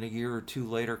song and then a year or 2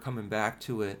 later coming back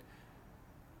to it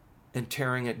and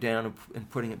tearing it down and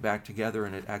putting it back together,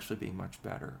 and it actually being much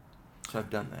better. So I've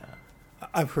done that.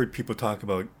 I've heard people talk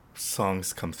about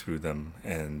songs come through them,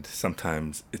 and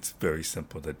sometimes it's very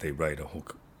simple that they write a whole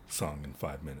song in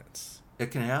 5 minutes.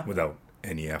 It can happen. Without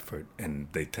any effort, and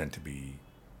they tend to be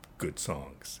good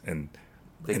songs. And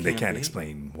they can't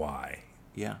explain why.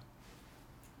 Yeah.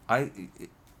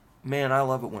 Man, I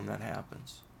love it when that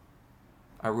happens.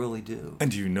 I really do.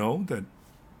 And do you know that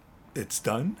it's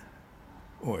done?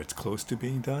 Or it's close to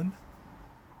being done?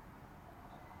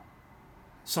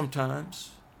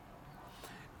 Sometimes.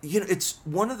 It's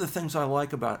one of the things I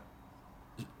like about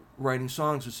writing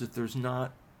songs is that there's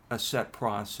not a set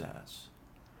process.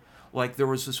 Like there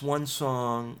was this one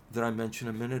song that I mentioned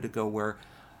a minute ago where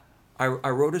I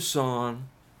wrote a song.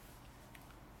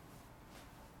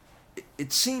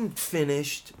 It seemed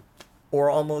finished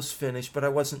or almost finished, but I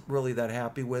wasn't really that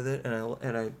happy with it, and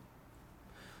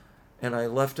I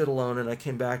left it alone, and I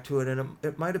came back to it, and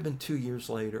it might have been 2 years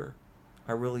later.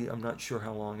 I'm not sure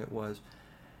how long it was.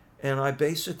 And I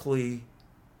basically,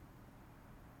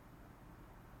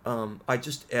 I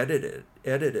just edited.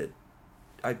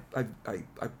 I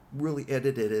really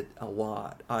edited it a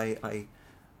lot. I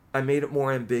made it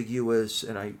more ambiguous,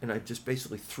 and I just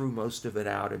basically threw most of it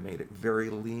out and made it very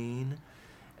lean,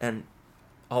 and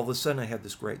all of a sudden I had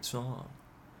this great song.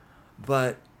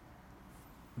 But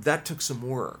that took some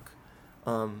work.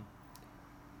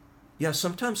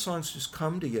 Sometimes songs just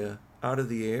come to you out of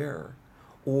the air,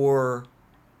 or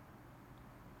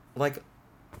like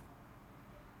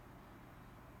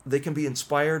they can be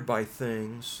inspired by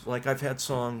things. Like I've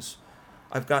gotten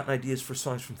ideas for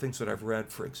songs from things that I've read,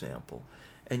 for example,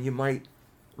 and you might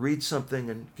read something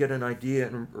and get an idea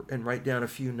and write down a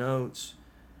few notes,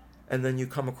 and then you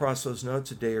come across those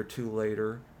notes a day or 2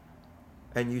 later,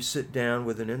 and you sit down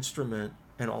with an instrument,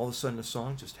 and all of a sudden a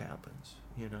song just happens,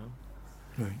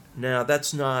 Right. Now,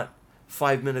 that's not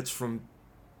 5 minutes from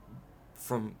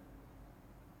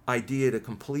idea to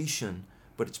completion,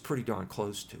 but it's pretty darn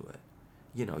close to it.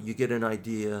 You get an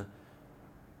idea,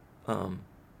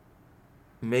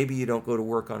 maybe you don't go to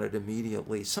work on it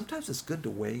immediately. Sometimes it's good to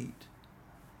wait,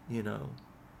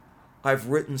 I've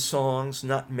written songs,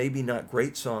 maybe not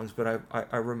great songs, but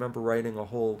I remember writing a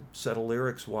whole set of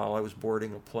lyrics while I was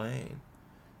boarding a plane.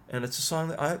 And it's a song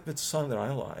that I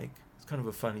like. It's kind of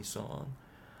a funny song.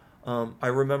 I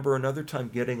remember another time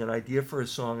getting an idea for a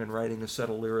song and writing a set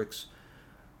of lyrics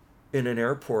in an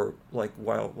airport, like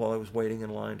while I was waiting in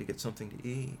line to get something to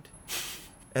eat.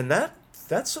 And that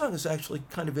song is actually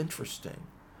kind of interesting.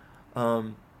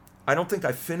 I don't think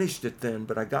I finished it then,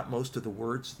 but I got most of the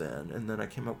words then, and then I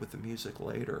came up with the music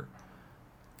later.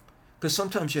 Because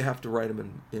sometimes you have to write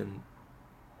them in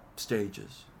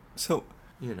stages. So,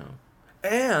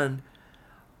 and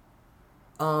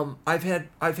I've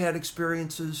had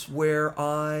experiences where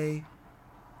I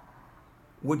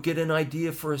would get an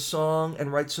idea for a song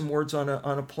and write some words on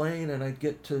a plane, and I'd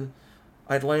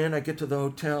land, I'd get to the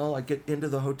hotel, I'd get into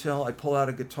the hotel, I'd pull out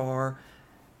a guitar,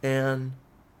 and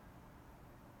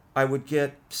I would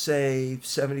get, say,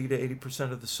 70 to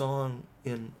 80% of the song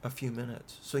in a few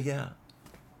minutes. So yeah,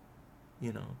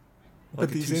 But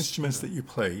these instruments that you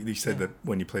play, you said that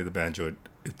when you play the banjo,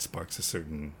 it sparks a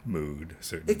certain mood, a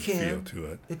certain feel to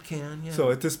it. It can, yeah. So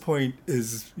at this point,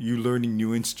 is you learning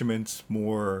new instruments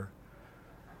more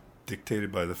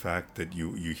dictated by the fact that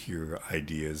you hear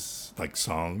ideas like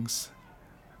songs,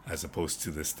 as opposed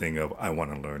to this thing of, I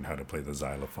want to learn how to play the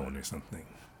xylophone or something?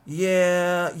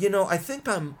 Yeah, I think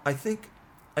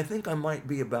I might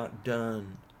be about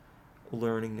done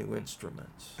learning new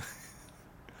instruments.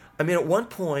 I mean, at one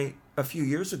point, a few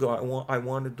years ago, I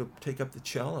wanted to take up the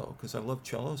cello because I love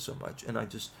cello so much, and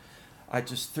I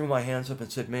just threw my hands up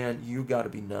and said, man, you got to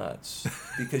be nuts,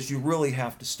 because you really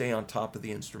have to stay on top of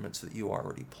the instruments that you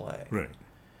already play. Right.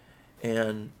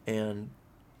 And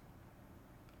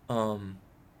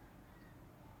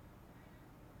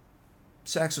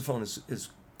saxophone is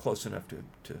close enough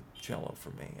to cello for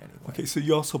me anyway. Okay, so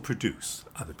you also produce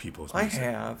other people's music. I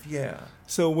have, yeah.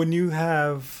 So when you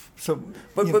have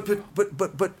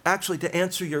But actually, to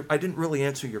answer I didn't really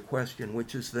answer your question,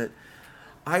 which is that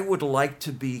I would like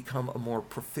to become a more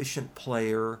proficient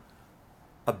player,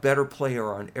 a better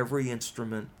player on every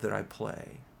instrument that I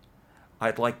play.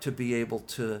 I'd like to be able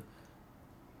to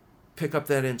pick up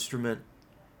that instrument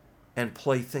and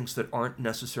play things that aren't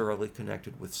necessarily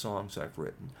connected with songs I've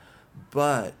written.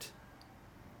 But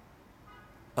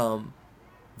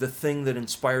the thing that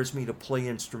inspires me to play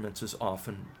instruments is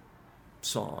often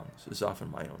songs, is often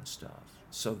my own stuff.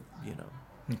 So,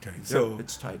 okay, so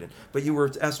it's tied in. But you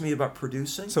were asking me about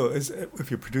producing? So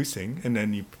if you're producing and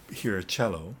then you hear a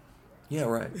cello, yeah,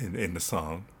 right, in the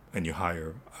song, and you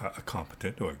hire a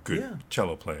competent or a good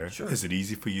cello player, sure. Is it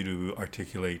easy for you to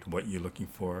articulate what you're looking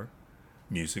for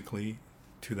musically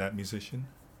to that musician?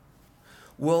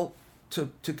 Well, to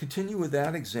continue with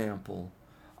that example,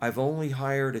 I've only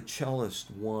hired a cellist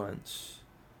once,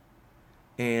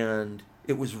 and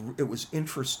it was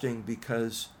interesting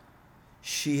because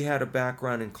she had a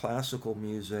background in classical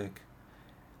music,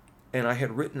 and I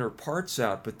had written her parts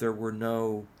out, but there were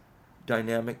no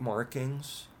dynamic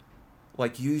markings.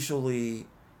 Like usually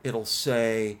it'll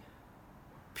say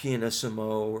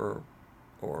pianissimo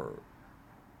or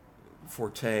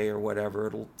forte or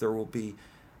whatever. There will be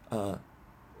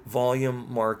volume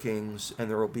markings, and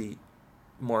there will be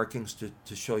markings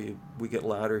to show you we get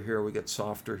louder here, we get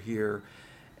softer here,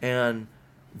 and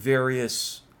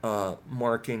various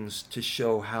markings to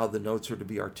show how the notes are to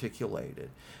be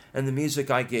articulated. And the music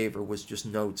I gave her was just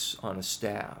notes on a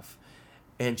staff.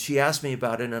 And she asked me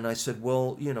about it, and I said,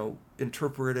 well,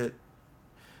 interpret it.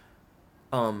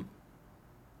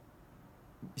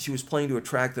 She was playing to a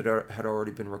track that had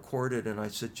already been recorded, and I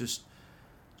said, just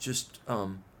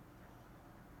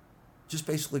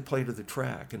basically play to the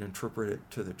track and interpret it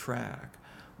to the track.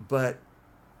 But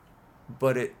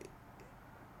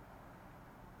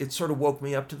it sort of woke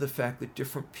me up to the fact that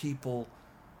different people,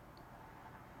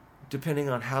 depending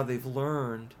on how they've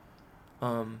learned,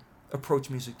 approach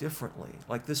music differently.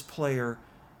 Like this player,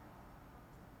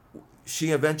 she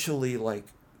eventually,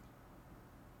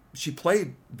 she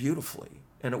played beautifully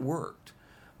and it worked,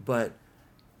 but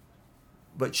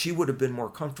she would have been more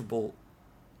comfortable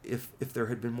if there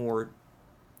had been more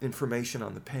information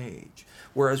on the page.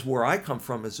 Whereas where I come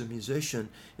from as a musician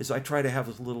is I try to have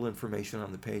as little information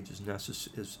on the page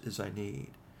as I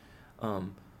need.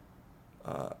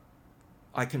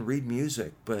 I can read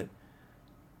music, but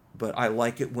I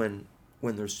like it when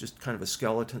there's just kind of a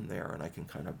skeleton there and I can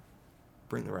kind of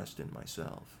bring the rest in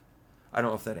myself. I don't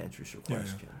know if that answers your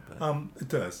question. Yeah. But it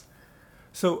does.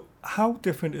 So how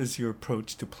different is your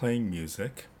approach to playing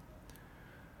music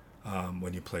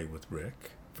when you play with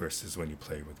Rick versus when you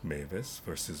play with Mavis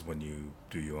versus when you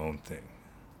do your own thing?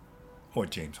 Or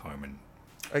James Harmon?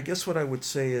 I guess what I would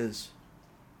say is,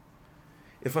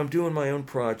 if I'm doing my own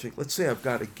project, let's say I've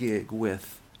got a gig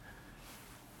with,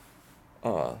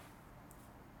 I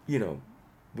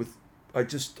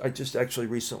just actually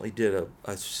recently did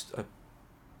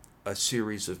a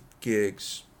series of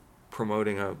gigs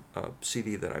promoting a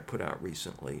CD that I put out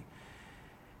recently,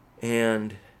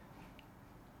 and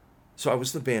so I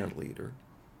was the band leader,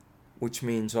 which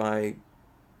means I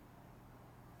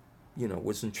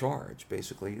was in charge,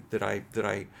 basically, that I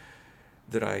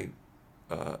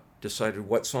decided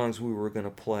what songs we were going to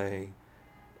play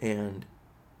and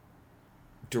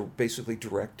basically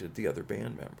directed the other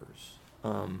band members.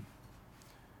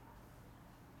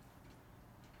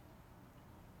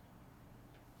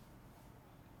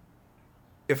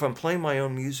 If I'm playing my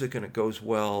own music and it goes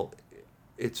well,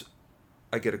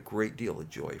 I get a great deal of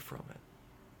joy from it.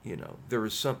 There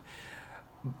is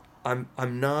I'm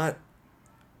not,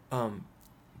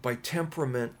 by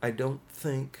temperament, I don't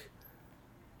think,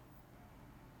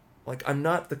 I'm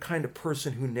not the kind of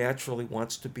person who naturally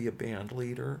wants to be a band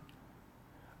leader.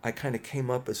 I kind of came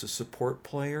up as a support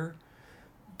player,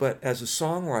 but as a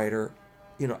songwriter,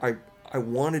 I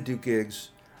want to do gigs.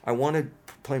 I want to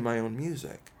play my own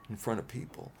music in front of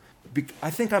people. I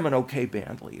think I'm an okay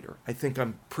band leader. I think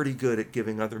I'm pretty good at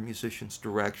giving other musicians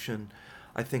direction.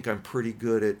 I think I'm pretty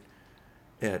good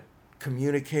at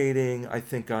communicating. I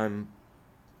think I'm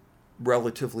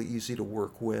relatively easy to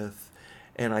work with.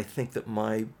 And I think that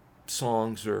my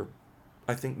songs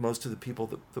I think most of the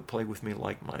people that play with me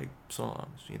like my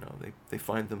songs. They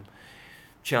find them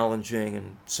challenging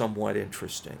and somewhat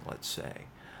interesting, let's say.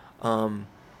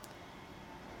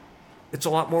 It's a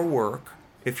lot more work.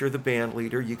 If you're the band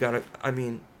leader, you gotta,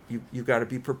 you gotta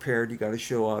be prepared, you gotta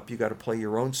show up, you gotta play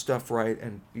your own stuff right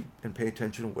and pay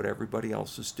attention to what everybody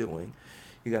else is doing.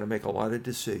 You gotta make a lot of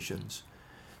decisions.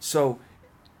 So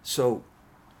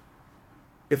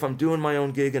if I'm doing my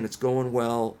own gig and it's going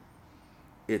well,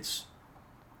 it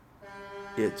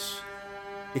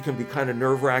can be kind of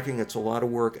nerve-wracking, it's a lot of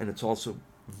work, and it's also,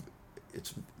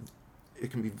 it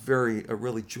can be a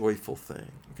really joyful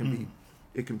thing.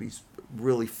 It can be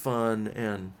really fun,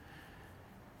 and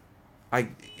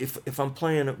if I'm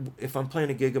playing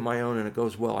a gig of my own and it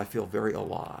goes well, I feel very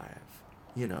alive,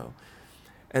 you know.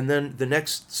 And then the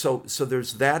next, so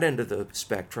there's that end of the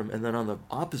spectrum, and then on the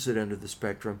opposite end of the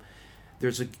spectrum,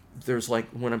 there's like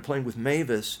when I'm playing with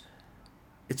Mavis,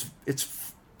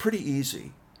 it's pretty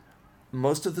easy.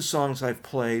 Most of the songs I've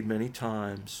played many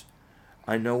times,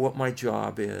 I know what my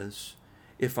job is.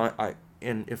 If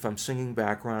I'm singing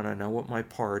background, I know what my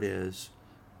part is.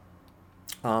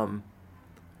 I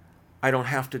don't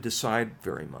have to decide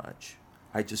very much.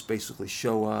 I just basically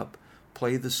show up,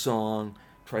 play the song,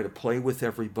 try to play with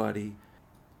everybody.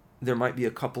 There might be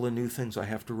a couple of new things I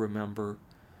have to remember,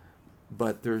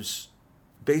 but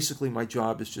basically my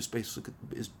job is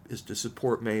to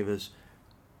support Mavis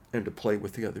and to play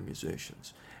with the other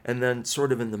musicians. And then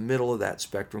sort of in the middle of that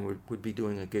spectrum would be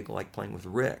doing a gig like playing with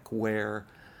Rick, where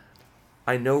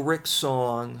I know Rick's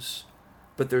songs,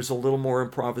 but there's a little more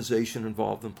improvisation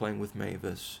involved than playing with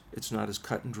Mavis. It's not as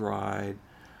cut and dried.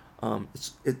 In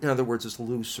other words, it's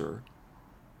looser.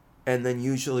 And then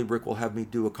usually Rick will have me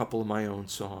do a couple of my own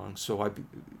songs, so I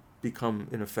become,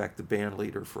 in effect, the band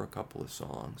leader for a couple of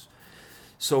songs.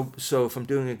 So if I'm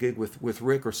doing a gig with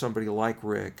Rick or somebody like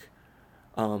Rick,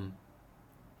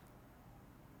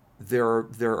 there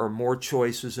are more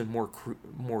choices and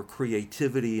more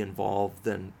creativity involved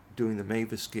than doing the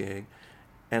Mavis gig,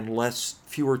 and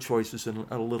fewer choices and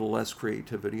a little less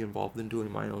creativity involved than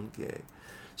doing my own gig.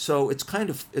 So it's kind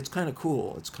of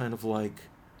cool. It's kind of like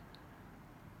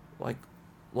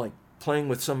playing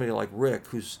with somebody like Rick,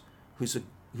 who's a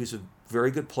very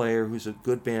good player, who's a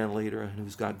good band leader, and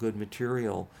who's got good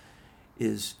material,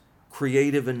 is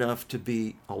creative enough to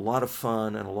be a lot of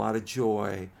fun and a lot of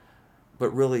joy, but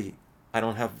really I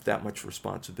don't have that much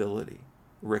responsibility.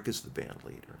 Rick is the band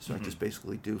leader, so I just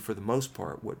basically do, for the most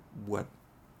part,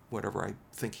 whatever I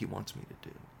think he wants me to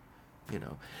do. You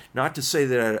know, not to say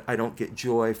that I don't get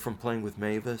joy from playing with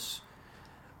Mavis,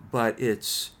 but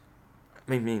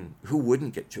who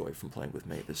wouldn't get joy from playing with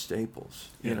Mavis Staples?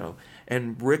 You know,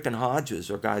 and Rick and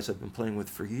Hodges are guys I've been playing with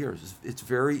for years. It's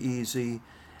very easy,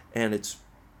 and it's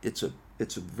a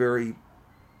good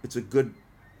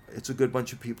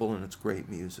bunch of people, and it's great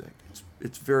music.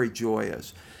 It's very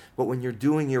joyous. But when you're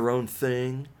doing your own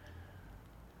thing,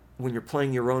 when you're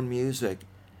playing your own music,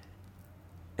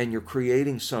 and you're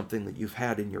creating something that you've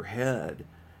had in your head,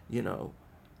 you know,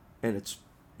 and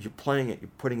you're playing it, you're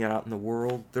putting it out in the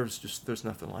world, there's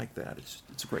nothing like that.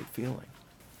 It's a great feeling.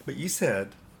 But you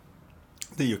said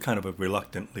that you're kind of a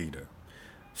reluctant leader.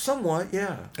 Somewhat,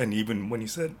 yeah. And even when you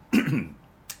said you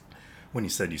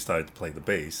started to play the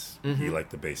bass, you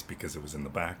liked the bass because it was in the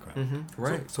background.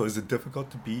 Right. So is it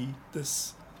difficult to be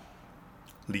this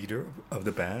leader of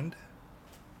the band?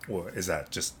 Or is that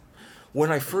just... When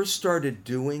I first started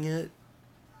doing it,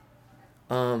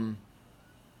 when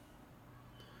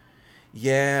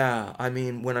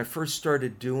I first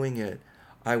started doing it,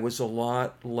 I was a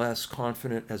lot less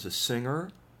confident as a singer.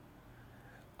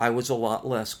 I was a lot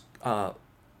less, I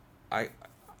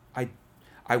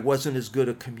wasn't as good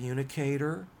a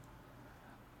communicator.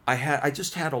 I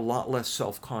just had a lot less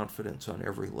self-confidence on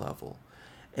every level.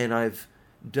 And I've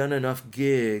done enough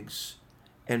gigs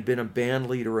and been a band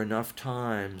leader enough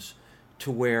times to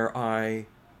where I've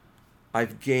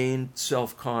gained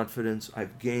self-confidence,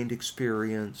 I've gained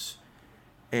experience,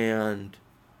 and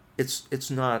it's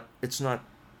not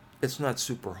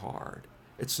super hard.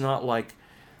 It's not like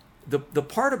the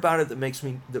part about it that makes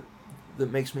me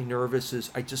nervous is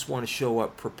I just want to show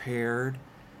up prepared.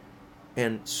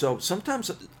 And so sometimes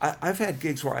I've had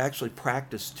gigs where I actually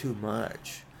practice too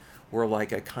much, where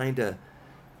like I kind of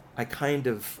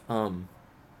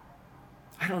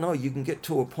I don't know, you can get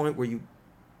to a point where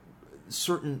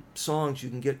certain songs, you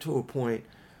can get to a point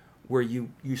where you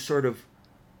sort of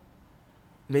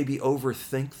maybe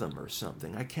overthink them or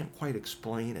something. I can't quite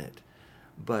explain it,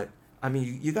 but I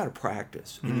mean, you got to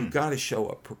practice, and you got to show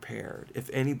up prepared. If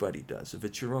anybody does, if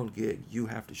it's your own gig, you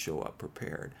have to show up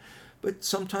prepared. But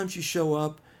sometimes you show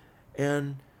up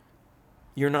and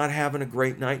you're not having a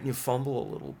great night and you fumble a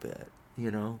little bit,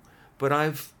 you know. But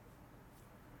I've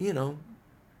you know,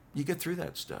 you get through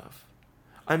that stuff.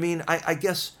 I mean, I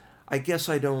guess I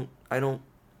don't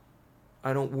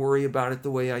worry about it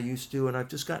the way I used to, and I've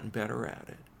just gotten better at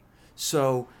it.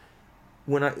 So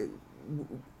when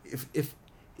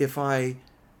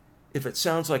if it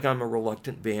sounds like I'm a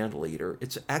reluctant band leader,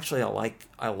 it's actually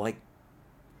I like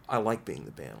being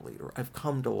the band leader. I've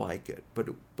come to like it, but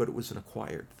it was an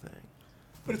acquired thing.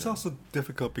 But it's also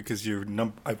difficult because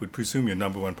I would presume your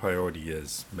number one priority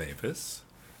is Mavis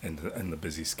and the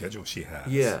busy schedule she has.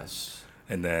 Yes.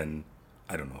 And then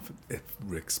I don't know if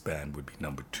Rick's band would be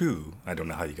number two. I don't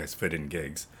know how you guys fit in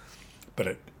gigs.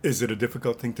 But is it a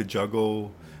difficult thing to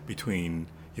juggle between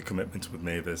your commitments with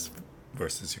Mavis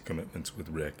versus your commitments with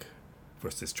Rick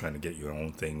versus trying to get your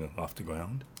own thing off the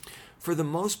ground? For the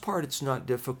most part, it's not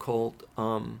difficult.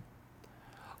 To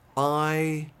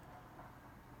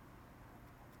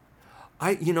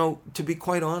be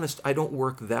quite honest, I don't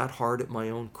work that hard at my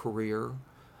own career.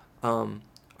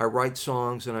 I write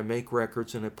songs and I make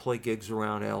records and I play gigs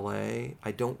around LA.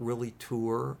 I don't really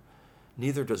tour.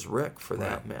 Neither does Rick, for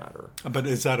that matter. But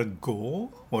is that a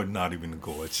goal or not even a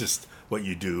goal? It's just what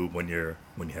you do when you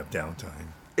have downtime.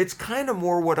 It's kind of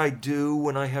more what I do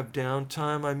when I have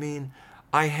downtime. I mean,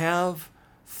 I have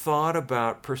thought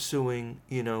about pursuing,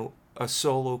 a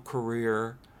solo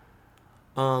career.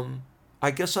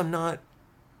 I guess I'm not,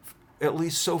 at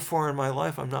least so far in my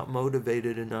life, I'm not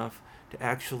motivated enough to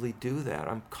actually do that.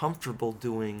 I'm comfortable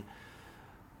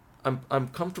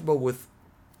with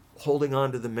holding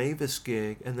on to the Mavis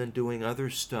gig and then doing other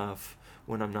stuff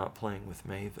when I'm not playing with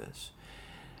Mavis.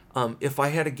 If I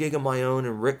had a gig of my own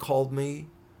and Rick called me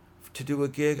to do a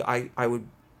gig, I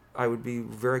would be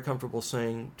very comfortable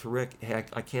saying to Rick, "Hey,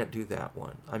 I can't do that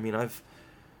one." I mean,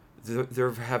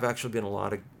 there have actually been a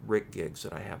lot of Rick gigs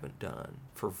that I haven't done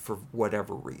for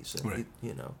whatever reason, right.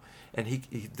 And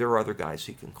there are other guys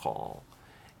he can call,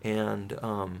 and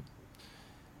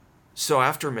so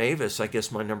after Mavis, I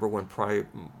guess my number one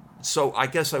So I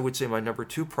guess I would say my number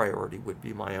two priority would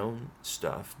be my own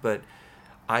stuff. But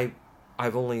I've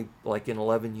only, like in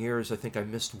 11 years, I think I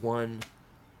missed one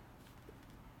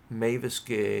Mavis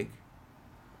gig,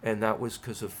 and that was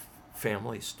because of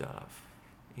family stuff,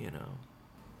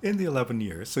 In the 11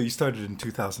 years, so you started in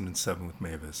 2007 with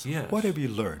Mavis. Yes. What have you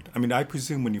learned? I mean, I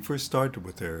presume when you first started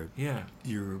with her, yeah,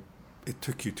 it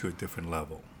took you to a different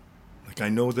level. Like, I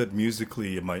know that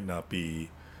musically it might not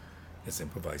be as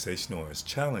improvisational or as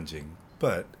challenging,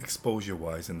 but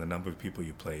exposure-wise and the number of people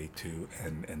you play to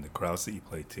and the crowds that you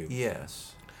play to.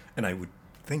 Yes. And I would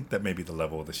think that maybe the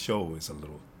level of the show is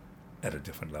at a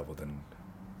different level than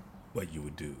what you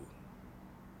would do.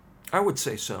 I would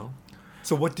say so.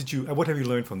 So what have you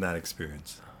learned from that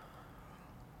experience?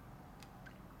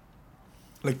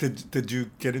 Like, did you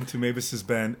get into Mavis's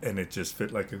band and it just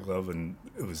fit like a glove and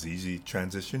it was easy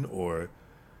transition, or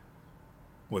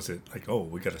was it like, oh,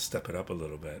 we got to step it up a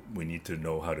little bit? We need to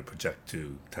know how to project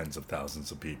to tens of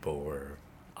thousands of people, or...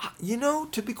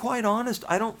 To be quite honest,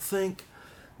 I don't think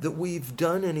that we've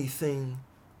done anything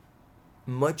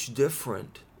much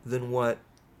different than what...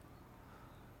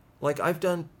 Like, I've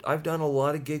done a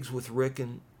lot of gigs with Rick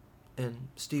and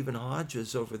Stephen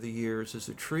Hodges over the years as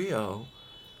a trio,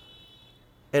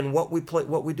 and what we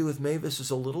do with Mavis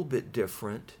is a little bit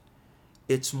different.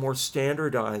 It's more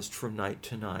standardized from night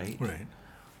to night. Right.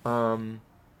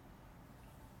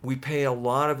 We pay a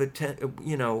lot of attention.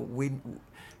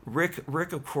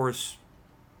 Rick, of course.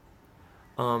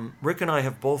 Rick and I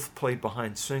have both played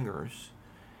behind singers,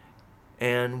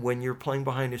 and when you're playing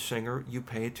behind a singer, you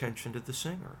pay attention to the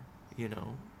singer. You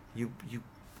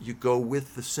go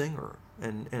with the singer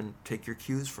and take your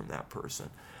cues from that person.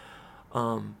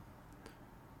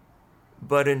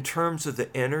 But in terms of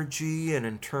the energy and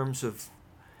in terms of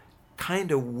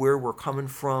kind of where we're coming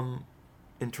from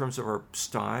in terms of our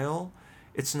style,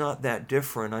 it's not that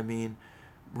different. I mean,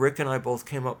 Rick and I both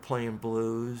came up playing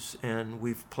blues, and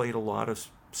we've played a lot of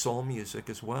soul music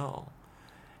as well.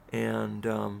 And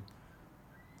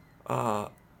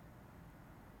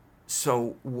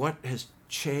so what has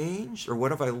changed, or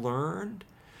what have I learned?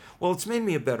 Well, it's made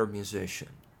me a better musician,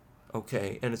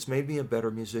 okay? And it's made me a better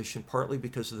musician partly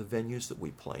because of the venues that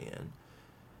we play in.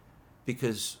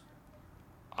 Because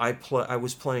I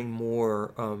was playing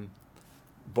more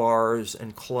bars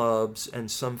and clubs and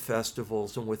some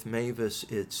festivals, and with Mavis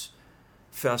it's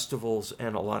festivals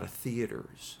and a lot of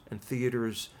theaters. And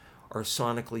theaters are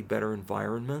sonically better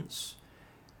environments.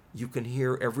 You can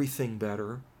hear everything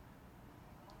better.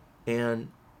 And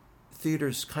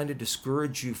theaters kind of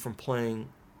discourage you from playing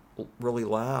really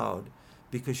loud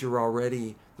because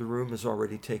the room is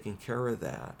already taking care of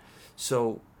that.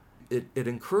 So it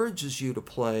encourages you to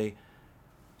play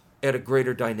at a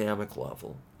greater dynamic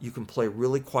level. You can play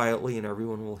really quietly and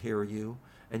everyone will hear you,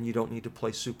 and you don't need to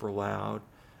play super loud.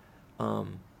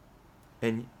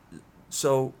 And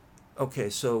so, okay,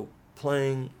 so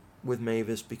playing with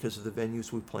Mavis, because of the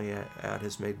venues we play at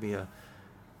has made me a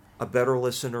better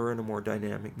listener and a more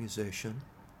dynamic musician.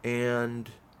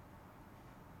 And,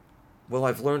 well,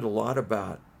 I've learned a lot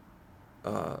about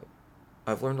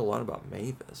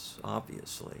Mavis,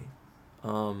 obviously.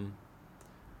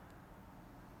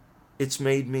 It's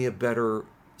made me a better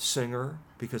singer,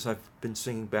 because I've been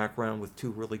singing background with two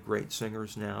really great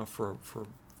singers now for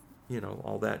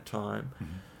all that time.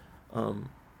 Mm-hmm.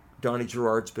 Donnie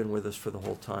Gerard's been with us for the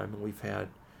whole time, and we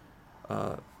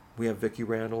have Vicki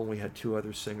Randall, and we had two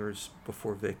other singers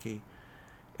before Vicki.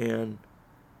 And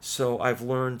so I've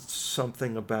learned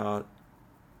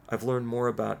more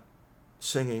about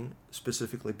singing,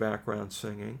 specifically background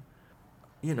singing.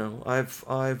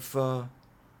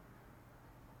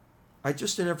 I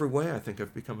just, in every way, I think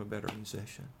I've become a better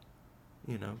musician.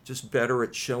 Just better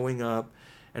at showing up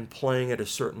and playing at a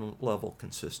certain level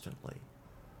consistently.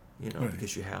 Right.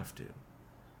 Because you have to.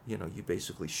 You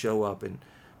basically show up and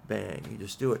bang, you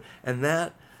just do it. And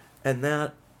that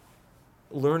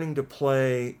learning to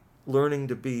play, learning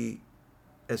to be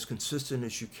as consistent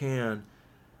as you can,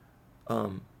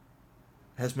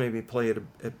 has made me play at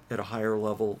a higher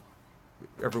level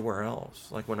everywhere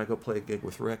else. Like when I go play a gig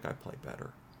with Rick, I play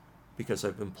better, because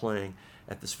I've been playing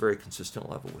at this very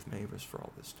consistent level with Mavis for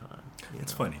all this time.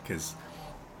 It's funny, because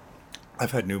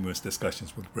I've had numerous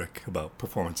discussions with Rick about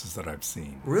performances that I've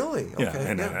seen. Really? Okay.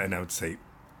 Yeah, and I would say,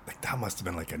 like, that must have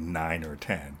been like a 9 or a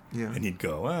 10. Yeah. And he'd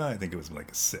go, I think it was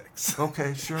like a 6.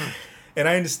 Okay, sure. And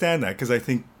I understand that, because I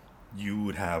think you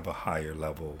would have a higher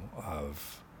level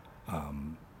of,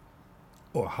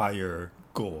 or higher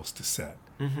goals to set.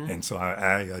 Mm-hmm. And so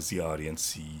I, as the audience,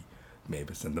 see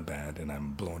Mavis and the band, and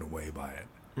I'm blown away by it.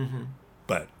 Mm-hmm.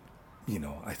 But,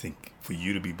 I think for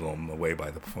you to be blown away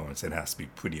by the performance, it has to be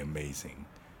pretty amazing.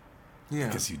 Yeah.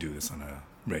 Because you do this on a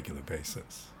regular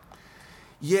basis.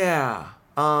 Yeah.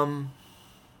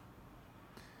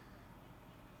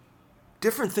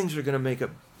 Different things are going to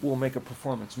will make a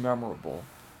performance memorable.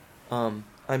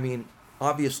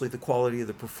 Obviously the quality of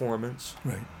the performance.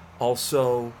 Right.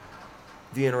 Also,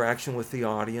 the interaction with the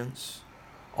audience.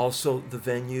 Also, the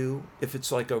venue. If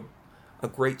it's like a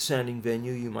great sounding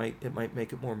venue, it might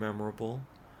make it more memorable.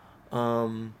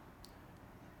 In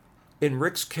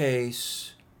Rick's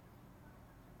case,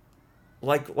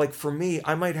 like for me,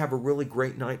 I might have a really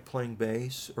great night playing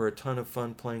bass or a ton of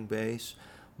fun playing bass,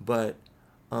 but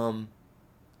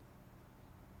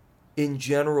in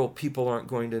general, people aren't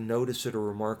going to notice it or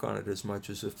remark on it as much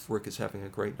as if Rick is having a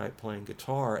great night playing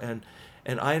guitar. And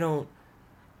I don't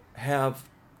have...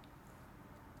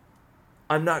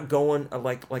 I'm not going...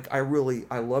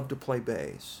 I love to play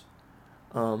bass.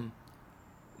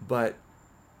 But...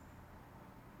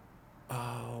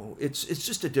 Oh, it's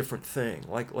just a different thing.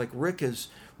 Like Rick has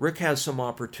some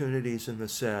opportunities in the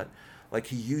set. Like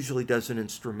he usually does an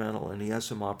instrumental, and he has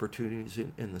some opportunities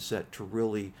in the set to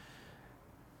really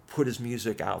put his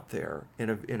music out there in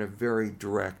a very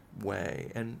direct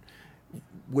way. And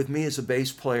with me as a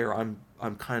bass player, I'm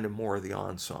kind of more of the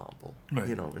ensemble, right.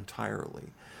 Entirely.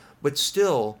 But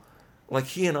still, like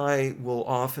he and I will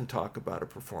often talk about a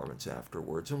performance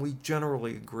afterwards, and we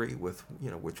generally agree with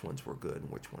which ones were good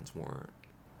and which ones weren't.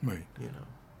 Right.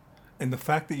 And the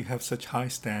fact that you have such high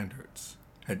standards,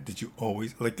 did you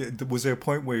always was there a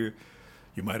point where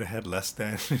you might have had less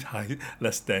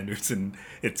standards, and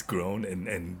it's grown,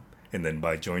 and then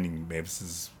by joining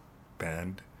Mavis's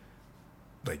band,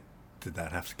 did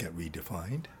that have to get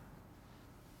redefined?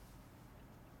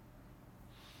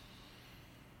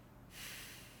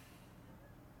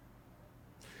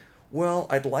 Well,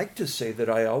 I'd like to say that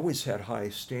I always had high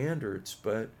standards,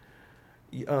 but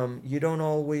you don't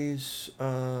always...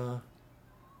 for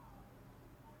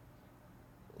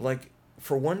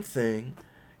one thing,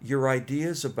 your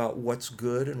ideas about what's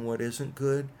good and what isn't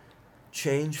good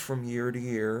change from year to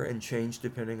year and change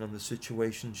depending on the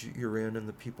situations you're in and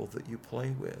the people that you play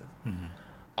with. Mm-hmm.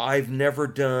 I've never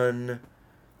done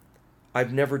a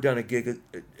gig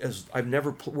I've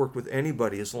never worked with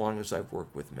anybody as long as I've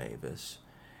worked with Mavis.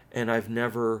 And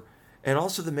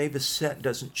also the Mavis set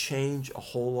doesn't change a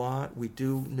whole lot. We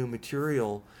do new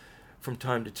material from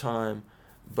time to time,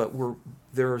 but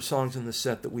there are songs in the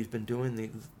set that we've been doing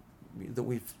that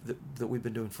we've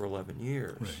been doing for 11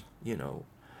 years. Right.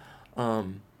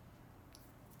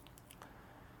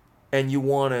 And you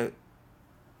want to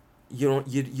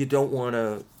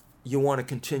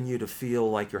continue to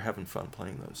feel like you're having fun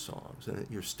playing those songs, and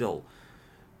that you're still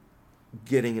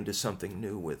getting into something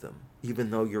new with them.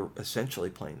 Even though you're essentially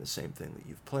playing the same thing that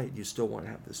you've played, you still want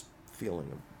to have this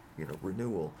feeling of,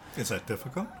 renewal. Is that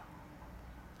difficult?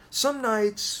 Some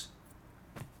nights,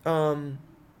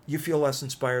 you feel less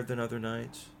inspired than other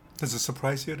nights. Does it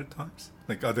surprise you at times?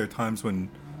 Like, are there times when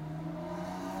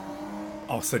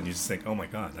all of a sudden you just think, oh my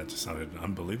God, that just sounded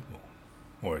unbelievable?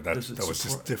 Or that was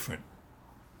just different?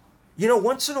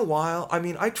 Once in a while,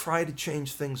 I try to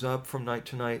change things up from night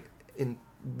to night in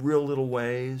real little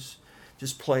ways.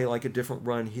 Just play like a different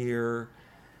run here.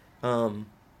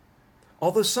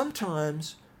 Although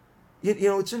sometimes,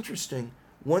 it's interesting.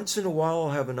 Once in a while I'll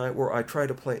have a night where I try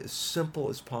to play as simple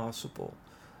as possible.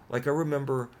 Like, I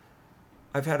remember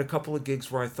I've had a couple of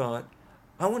gigs where I thought,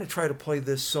 I want to try to play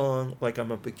this song like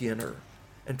I'm a beginner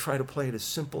and try to play it as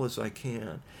simple as I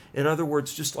can. In other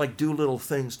words, just like do little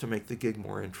things to make the gig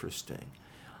more interesting.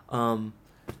 Well,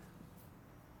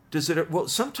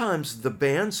 sometimes the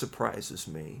band surprises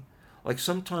me. Like,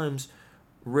 sometimes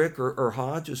Rick or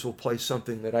Hodges will play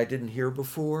something that I didn't hear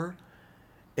before,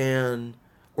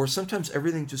 or sometimes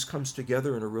everything just comes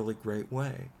together in a really great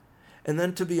way. And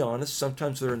then, to be honest,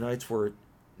 sometimes there are nights where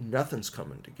nothing's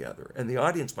coming together, and the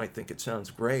audience might think it sounds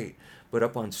great, but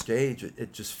up on stage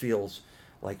it just feels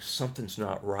like something's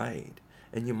not right.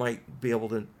 And you might be able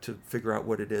to figure out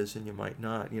what it is, and you might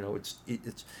not.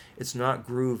 It's not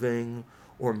grooving,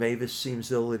 or Mavis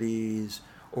seems ill at ease,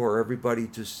 or everybody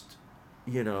just,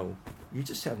 you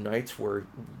just have nights where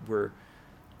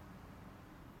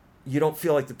you don't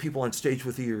feel like the people on stage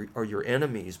with you are your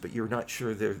enemies, but you're not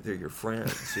sure they're your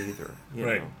friends either.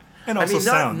 Right. Know? And also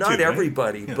sound not too,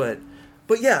 everybody, right?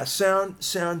 but yeah, sound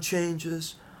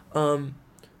changes. I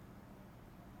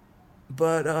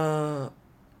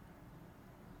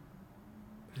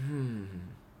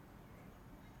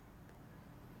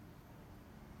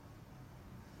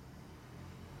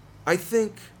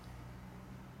think,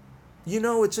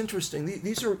 it's interesting.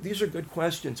 These are good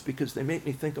questions because they make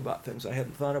me think about things I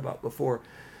hadn't thought about before.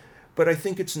 But I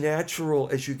think it's natural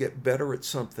as you get better at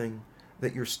something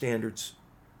that your standards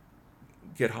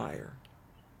get higher.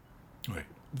 Right.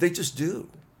 They just do.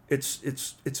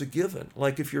 It's a given.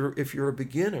 Like, if you're a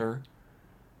beginner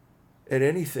at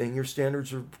anything, your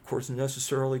standards are, of course,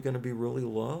 necessarily going to be really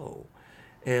low.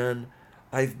 And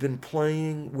I've been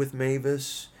playing with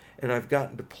Mavis, and I've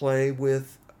gotten to play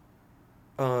with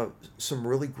some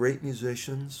really great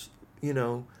musicians.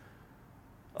 A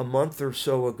month or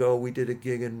so ago, we did a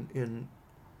gig in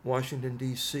Washington,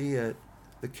 D.C. at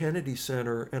the Kennedy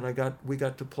Center, and we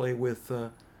got to play with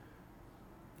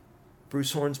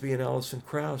Bruce Hornsby and Alison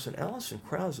Krauss. And Alison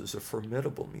Krauss is a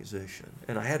formidable musician,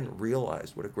 and I hadn't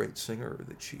realized what a great singer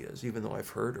that she is, even though I've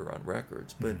heard her on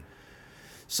records. But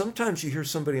sometimes you hear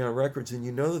somebody on records, and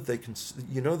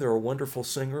they're a wonderful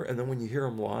singer, and then when you hear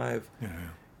them live,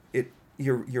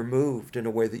 you're moved in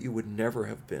a way that you would never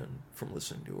have been from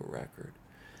listening to a record.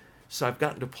 So I've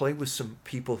gotten to play with some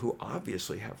people who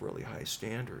obviously have really high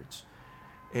standards,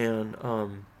 and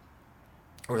or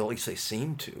at least they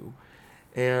seem to,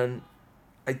 and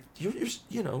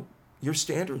your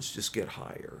standards just get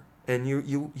higher, and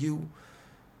you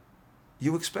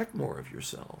expect more of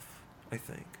yourself, I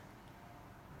think.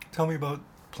 Tell me about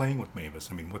playing with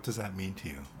Mavis. What does that mean to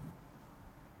you?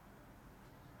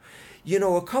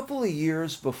 A couple of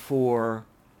years before,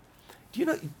 do you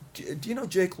know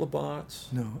Jake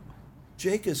LaBatz? No.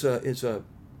 Jake is a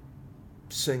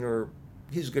singer.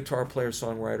 He's a guitar player,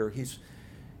 songwriter. He's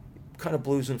kind of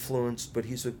blues influenced, but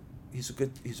he's a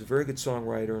very good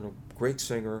songwriter and a great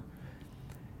singer.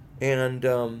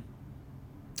 And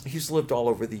he's lived all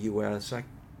over the U.S. I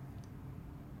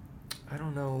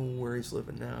don't know where he's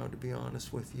living now, to be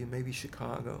honest with you. Maybe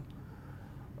Chicago.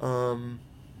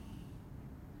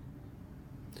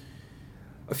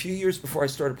 A few years before I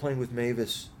started playing with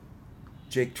Mavis,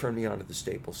 Jake turned me on to the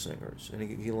Staple Singers, and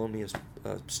he loaned me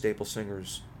a Staple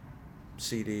Singers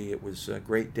CD. It was A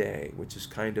Great Day, which is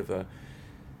kind of a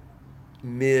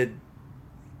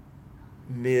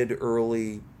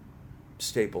mid-early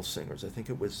Staple Singers. I think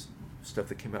it was stuff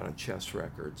that came out on Chess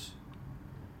Records.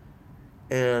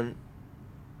 And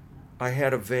I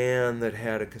had a van that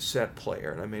had a cassette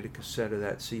player, and I made a cassette of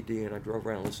that CD, and I drove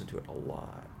around and listened to it a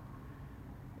lot.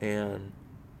 And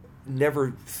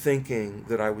never thinking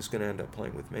that I was going to end up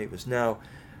playing with Mavis. Now,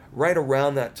 right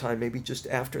around that time, maybe just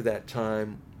after that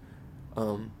time,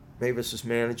 Mavis's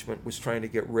management was trying to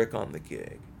get Rick on the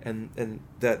gig, and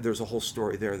that there's a whole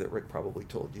story there that Rick probably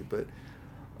told you. But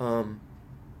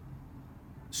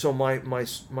so my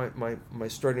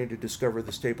starting to discover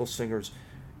the Staple Singers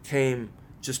came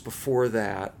just before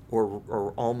that,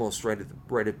 or almost right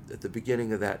at the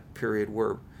beginning of that period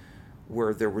where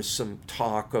where there was some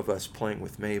talk of us playing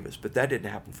with Mavis, but that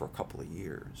didn't happen for a couple of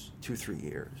years, 2-3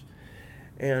 years.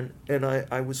 And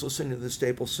I was listening to the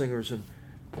Staple Singers, and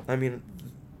I mean,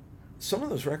 some of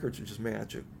those records are just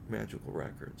magical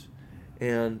records.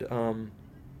 And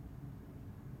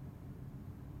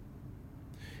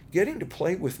getting to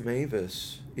play with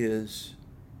Mavis is,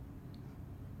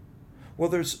 well,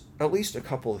 there's at least a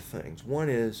couple of things. One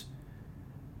is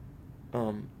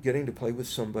getting to play with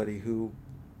somebody who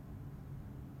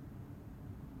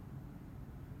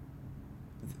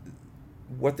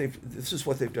this is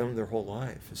what they've done their whole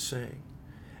life, is sing.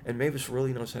 And Mavis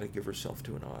really knows how to give herself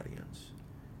to an audience.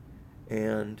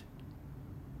 And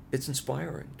it's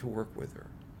inspiring to work with her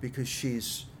because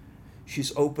she's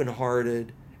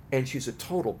open-hearted and she's a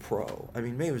total pro. I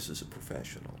mean, Mavis is a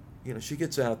professional. You know, she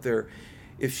gets out there.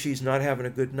 If she's not having a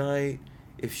good night,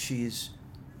 if she's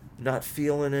not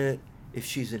feeling it, if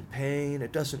she's in pain,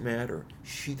 it doesn't matter.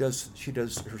 She does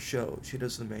her show. She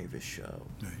does the Mavis show.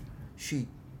 Right.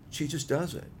 She just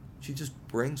does it. She just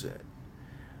brings it.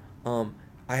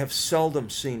 I have seldom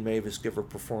seen Mavis give a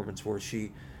performance where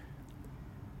she,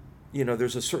 you know,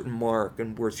 there's a certain mark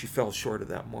and where she fell short of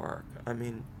that mark. I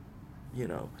mean, you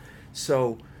know,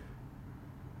 so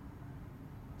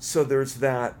there's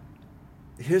that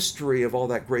history of all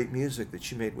that great music that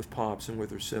she made with Pops and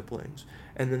with her siblings.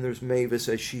 And then there's Mavis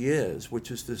as she is,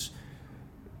 which is this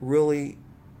really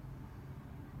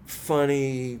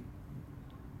funny,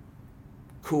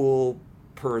 cool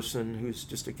person who's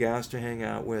just a gas to hang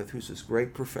out with, who's this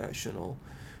great professional,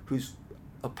 who's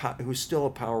still a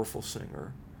powerful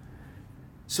singer.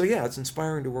 So yeah, it's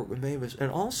inspiring to work with Mavis. And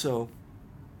also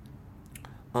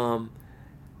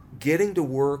getting to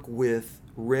work with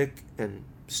Rick and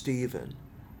Steven.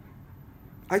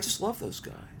 I just love those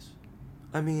guys.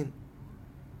 I mean,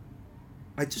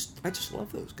 I just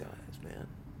love those guys, man.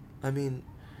 I mean,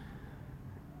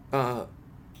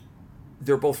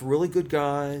 they're both really good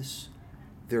guys.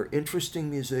 They're interesting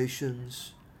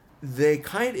musicians.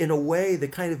 In a way, they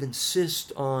kind of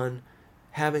insist on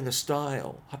having a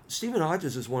style. Stephen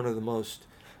Hodges is one of the most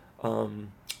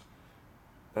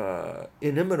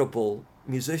inimitable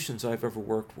musicians I've ever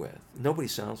worked with. Nobody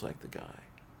sounds like the guy,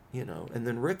 you know. And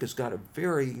then Rick has got a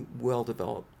very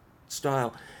well-developed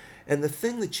style. And the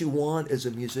thing that you want as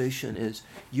a musician is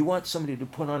you want somebody to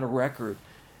put on a record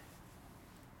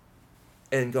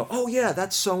and go, oh yeah,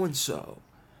 that's so-and-so.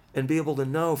 And be able to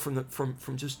know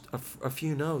from just a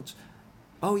few notes,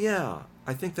 oh yeah,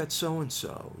 I think that's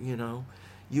so-and-so, you know.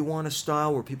 You want a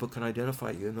style where people can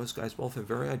identify you, and those guys both have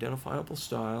very identifiable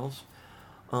styles.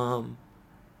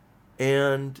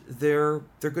 And they're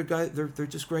good guys. They're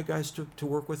just great guys to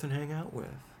work with and hang out with,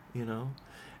 you know.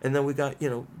 And then we got, you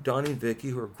know, Donnie and Vicky,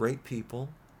 who are great people,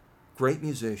 great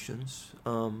musicians.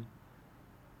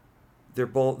 They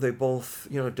both,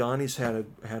 you know, Donnie's had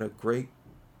a great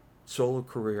solo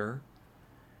career,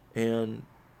 and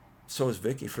so has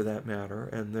Vicky for that matter.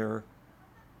 And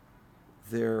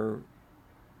they're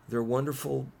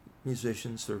wonderful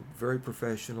musicians. They're very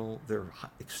professional. They're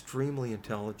extremely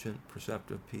intelligent,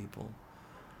 perceptive people.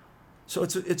 So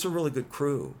it's a really good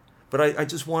crew. But I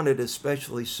just wanted to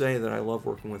especially say that I love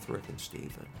working with Rick and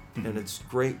Steven. Mm-hmm. And it's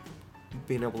great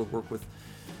being able to work with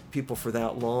people for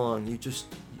that long. You just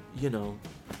get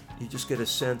a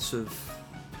sense of,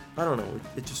 I don't know,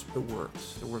 it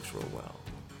works. It works real well.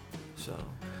 So.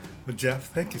 Well, Jeff,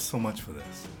 thank you so much for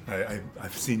this.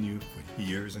 I've seen you for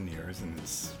years and years, and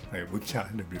we've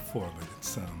chatted before, but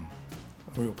it's a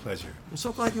real pleasure. I'm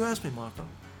so glad you asked me, Mako.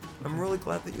 I'm really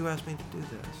glad that you asked me to do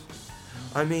this.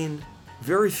 I mean,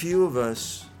 very few of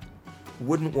us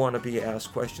wouldn't want to be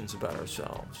asked questions about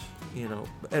ourselves, you know,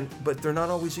 but they're not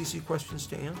always easy questions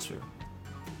to answer,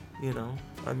 you know.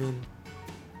 I mean,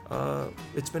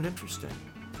 it's been interesting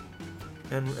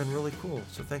and really cool.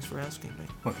 So thanks for asking me.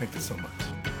 Well, thank you so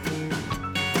much.